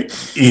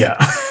 Yeah.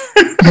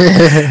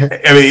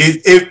 I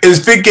mean,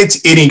 if it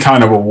gets any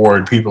kind of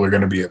award, people are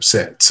going to be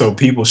upset. So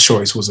people's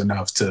choice was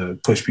enough to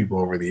push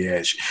people over the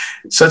edge.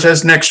 Such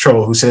as Next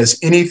Troll, who says,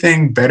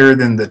 anything better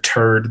than the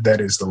turd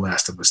that is The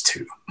Last of Us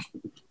 2.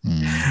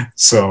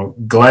 So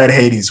glad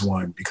Hades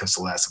won because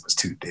The Last of Us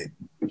 2 did.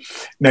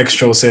 Next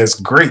Troll says,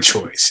 great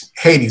choice.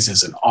 Hades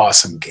is an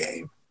awesome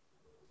game.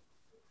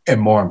 And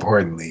more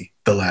importantly,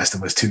 The Last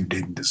of Us 2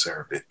 didn't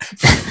deserve it.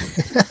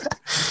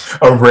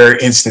 A rare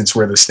instance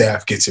where the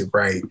staff gets it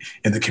right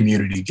and the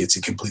community gets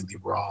it completely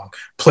wrong.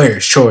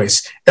 Player's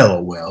choice,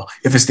 LOL.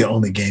 If it's the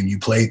only game you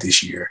played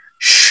this year,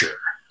 sure.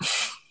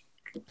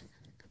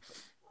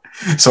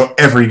 So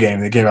every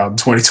game that came out in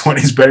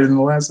 2020 is better than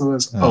The Last of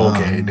Us?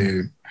 Okay,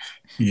 dude.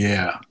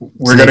 Yeah,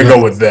 we're going to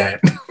go with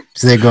that.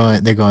 So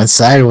they're going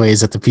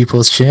sideways at the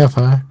People's Champ,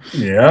 huh?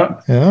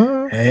 Yeah.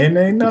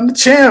 Ain't none the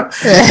champ.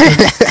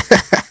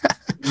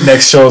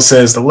 Next show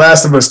says, The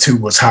Last of Us 2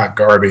 was hot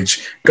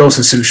garbage. Ghost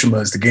of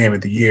Tsushima is the game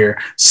of the year.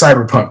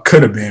 Cyberpunk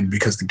could have been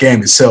because the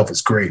game itself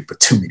is great, but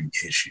too many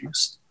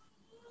issues.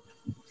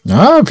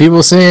 Oh,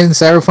 people saying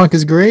Cyberpunk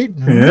is great?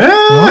 Yeah.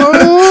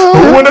 Oh.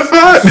 Who would have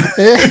thought?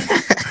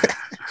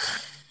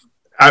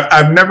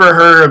 I've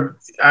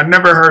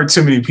never heard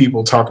too many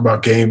people talk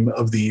about Game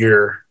of the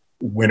Year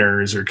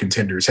winners or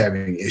contenders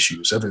having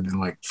issues other than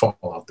like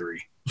Fallout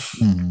 3.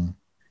 Mm-hmm.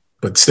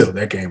 But still,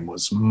 that game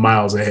was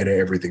miles ahead of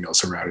everything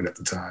else around it at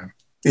the time.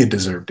 It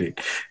deserved it.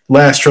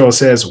 Last Troll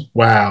says,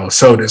 wow,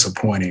 so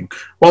disappointing.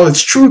 While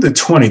it's true that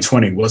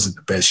 2020 wasn't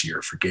the best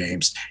year for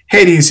games,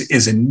 Hades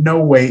is in no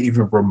way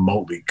even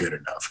remotely good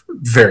enough.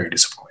 Very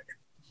disappointing.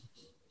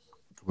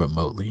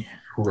 Remotely.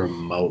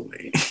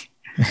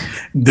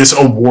 This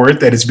award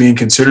that it's being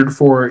considered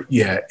for,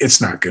 yeah,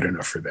 it's not good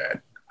enough for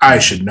that. I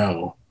should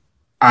know.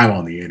 I'm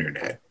on the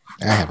internet.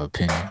 I have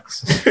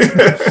opinions.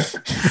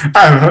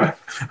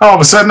 All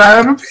of a sudden, I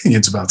have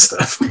opinions about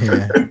stuff.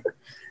 Yeah.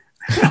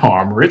 Oh,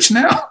 I'm rich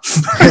now.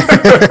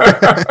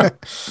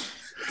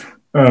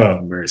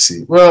 Oh,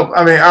 mercy. Well,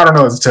 I mean, I don't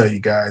know what to tell you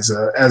guys.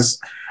 As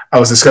I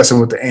was discussing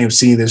with the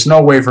AMC, there's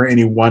no way for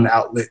any one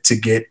outlet to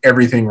get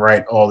everything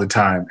right all the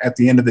time. At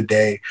the end of the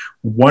day,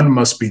 one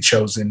must be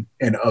chosen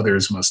and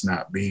others must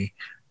not be.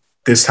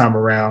 This time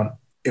around,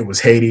 it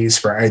was Hades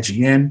for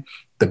IGN.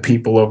 The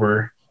people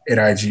over at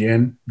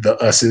IGN, the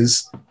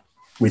us's,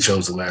 we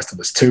chose The Last of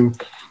Us 2.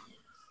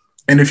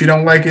 And if you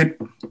don't like it,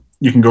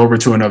 you can go over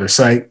to another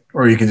site,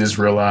 or you can just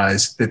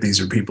realize that these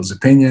are people's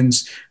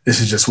opinions. This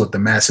is just what the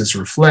masses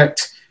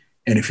reflect.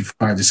 And if you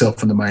find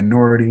yourself in the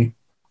minority,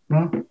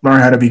 well,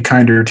 learn how to be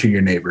kinder to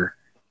your neighbor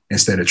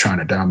instead of trying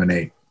to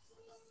dominate,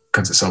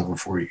 because it's over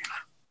for you.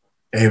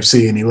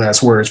 AMC, any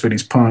last words for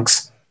these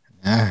punks?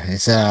 I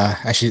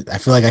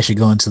feel like I should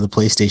go into the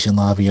PlayStation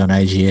lobby on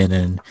IGN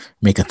and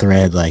make a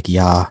thread like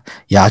y'all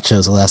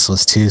chose The Last of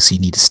Us 2, so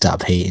you need to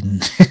stop hating.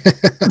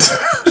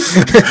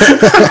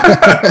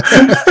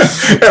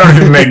 That don't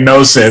even make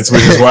no sense,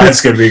 which is why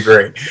it's gonna be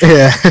great.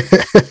 Yeah.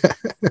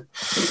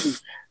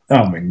 That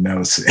don't make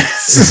no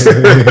sense.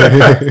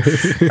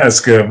 That's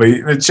good,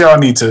 but y'all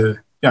need to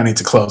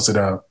close it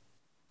up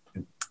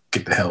and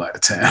get the hell out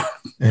of town.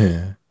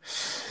 Yeah.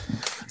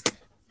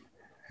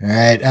 All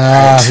right.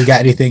 We got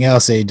anything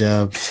else,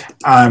 A-Dub?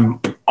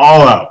 I'm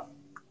all out.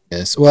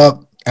 Yes.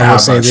 Well, I will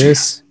say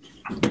this.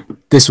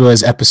 This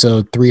was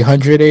episode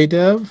 300,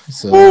 A-Dub.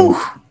 So Woo.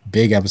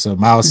 Big episode,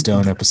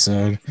 milestone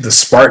episode. The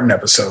Spartan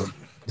episode.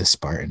 The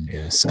Spartan,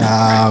 yes.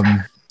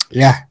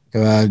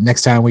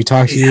 Next time we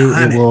talk to you,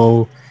 it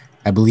will,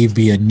 I believe,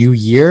 be a new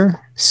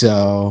year.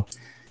 So,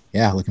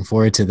 yeah, looking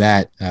forward to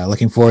that.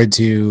 Looking forward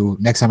to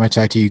next time I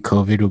talk to you,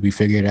 COVID will be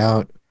figured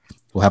out.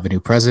 We'll have a new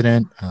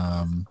president.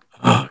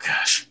 Oh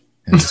gosh.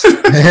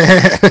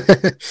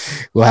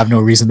 We'll have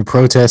no reason to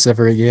protest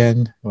ever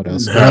again. What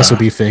else? What else will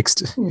be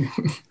fixed?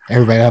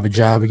 Everybody will have a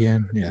job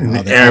again. Yeah,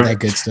 all that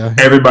good stuff.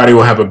 Everybody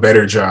will have a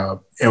better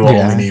job, and we'll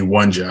only need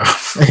one job.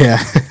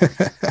 Yeah.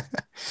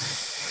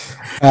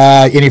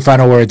 Any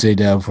final words,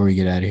 A-Dub, before we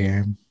get out of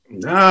here?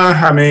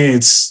 I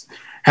mean,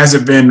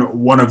 hasn't been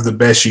one of the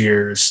best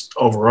years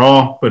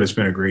overall, but it's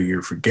been a great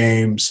year for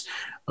games.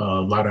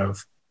 A lot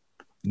of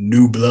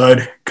new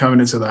blood coming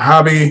into the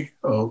hobby,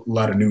 a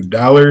lot of new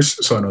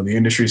dollars. So I know the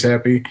industry's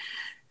happy.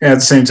 And at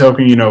the same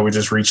token, we're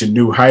just reaching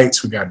new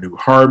heights. We got new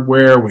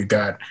hardware. We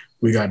got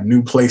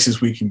new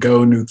places we can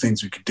go, new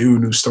things we can do,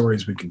 new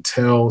stories we can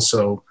tell.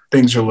 So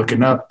things are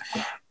looking up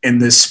in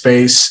this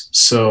space.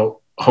 So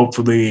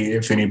hopefully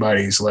if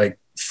anybody's like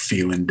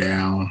feeling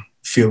down,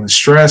 feeling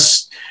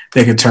stressed,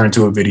 they can turn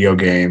to a video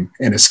game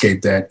and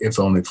escape that, if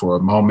only for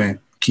a moment.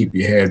 Keep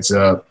your heads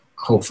up.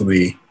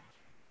 Hopefully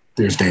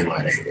there's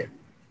daylight ahead.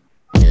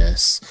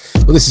 Yes.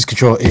 Well, this is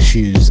Control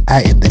Issues.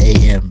 I am the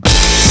AM.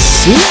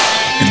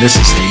 And this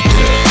is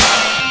A-Dub.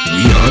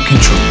 We are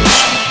Control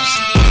Issues.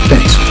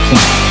 Thanks for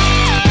playing.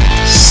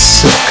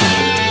 Sucker.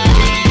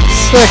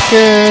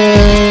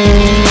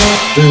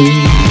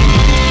 Sucker.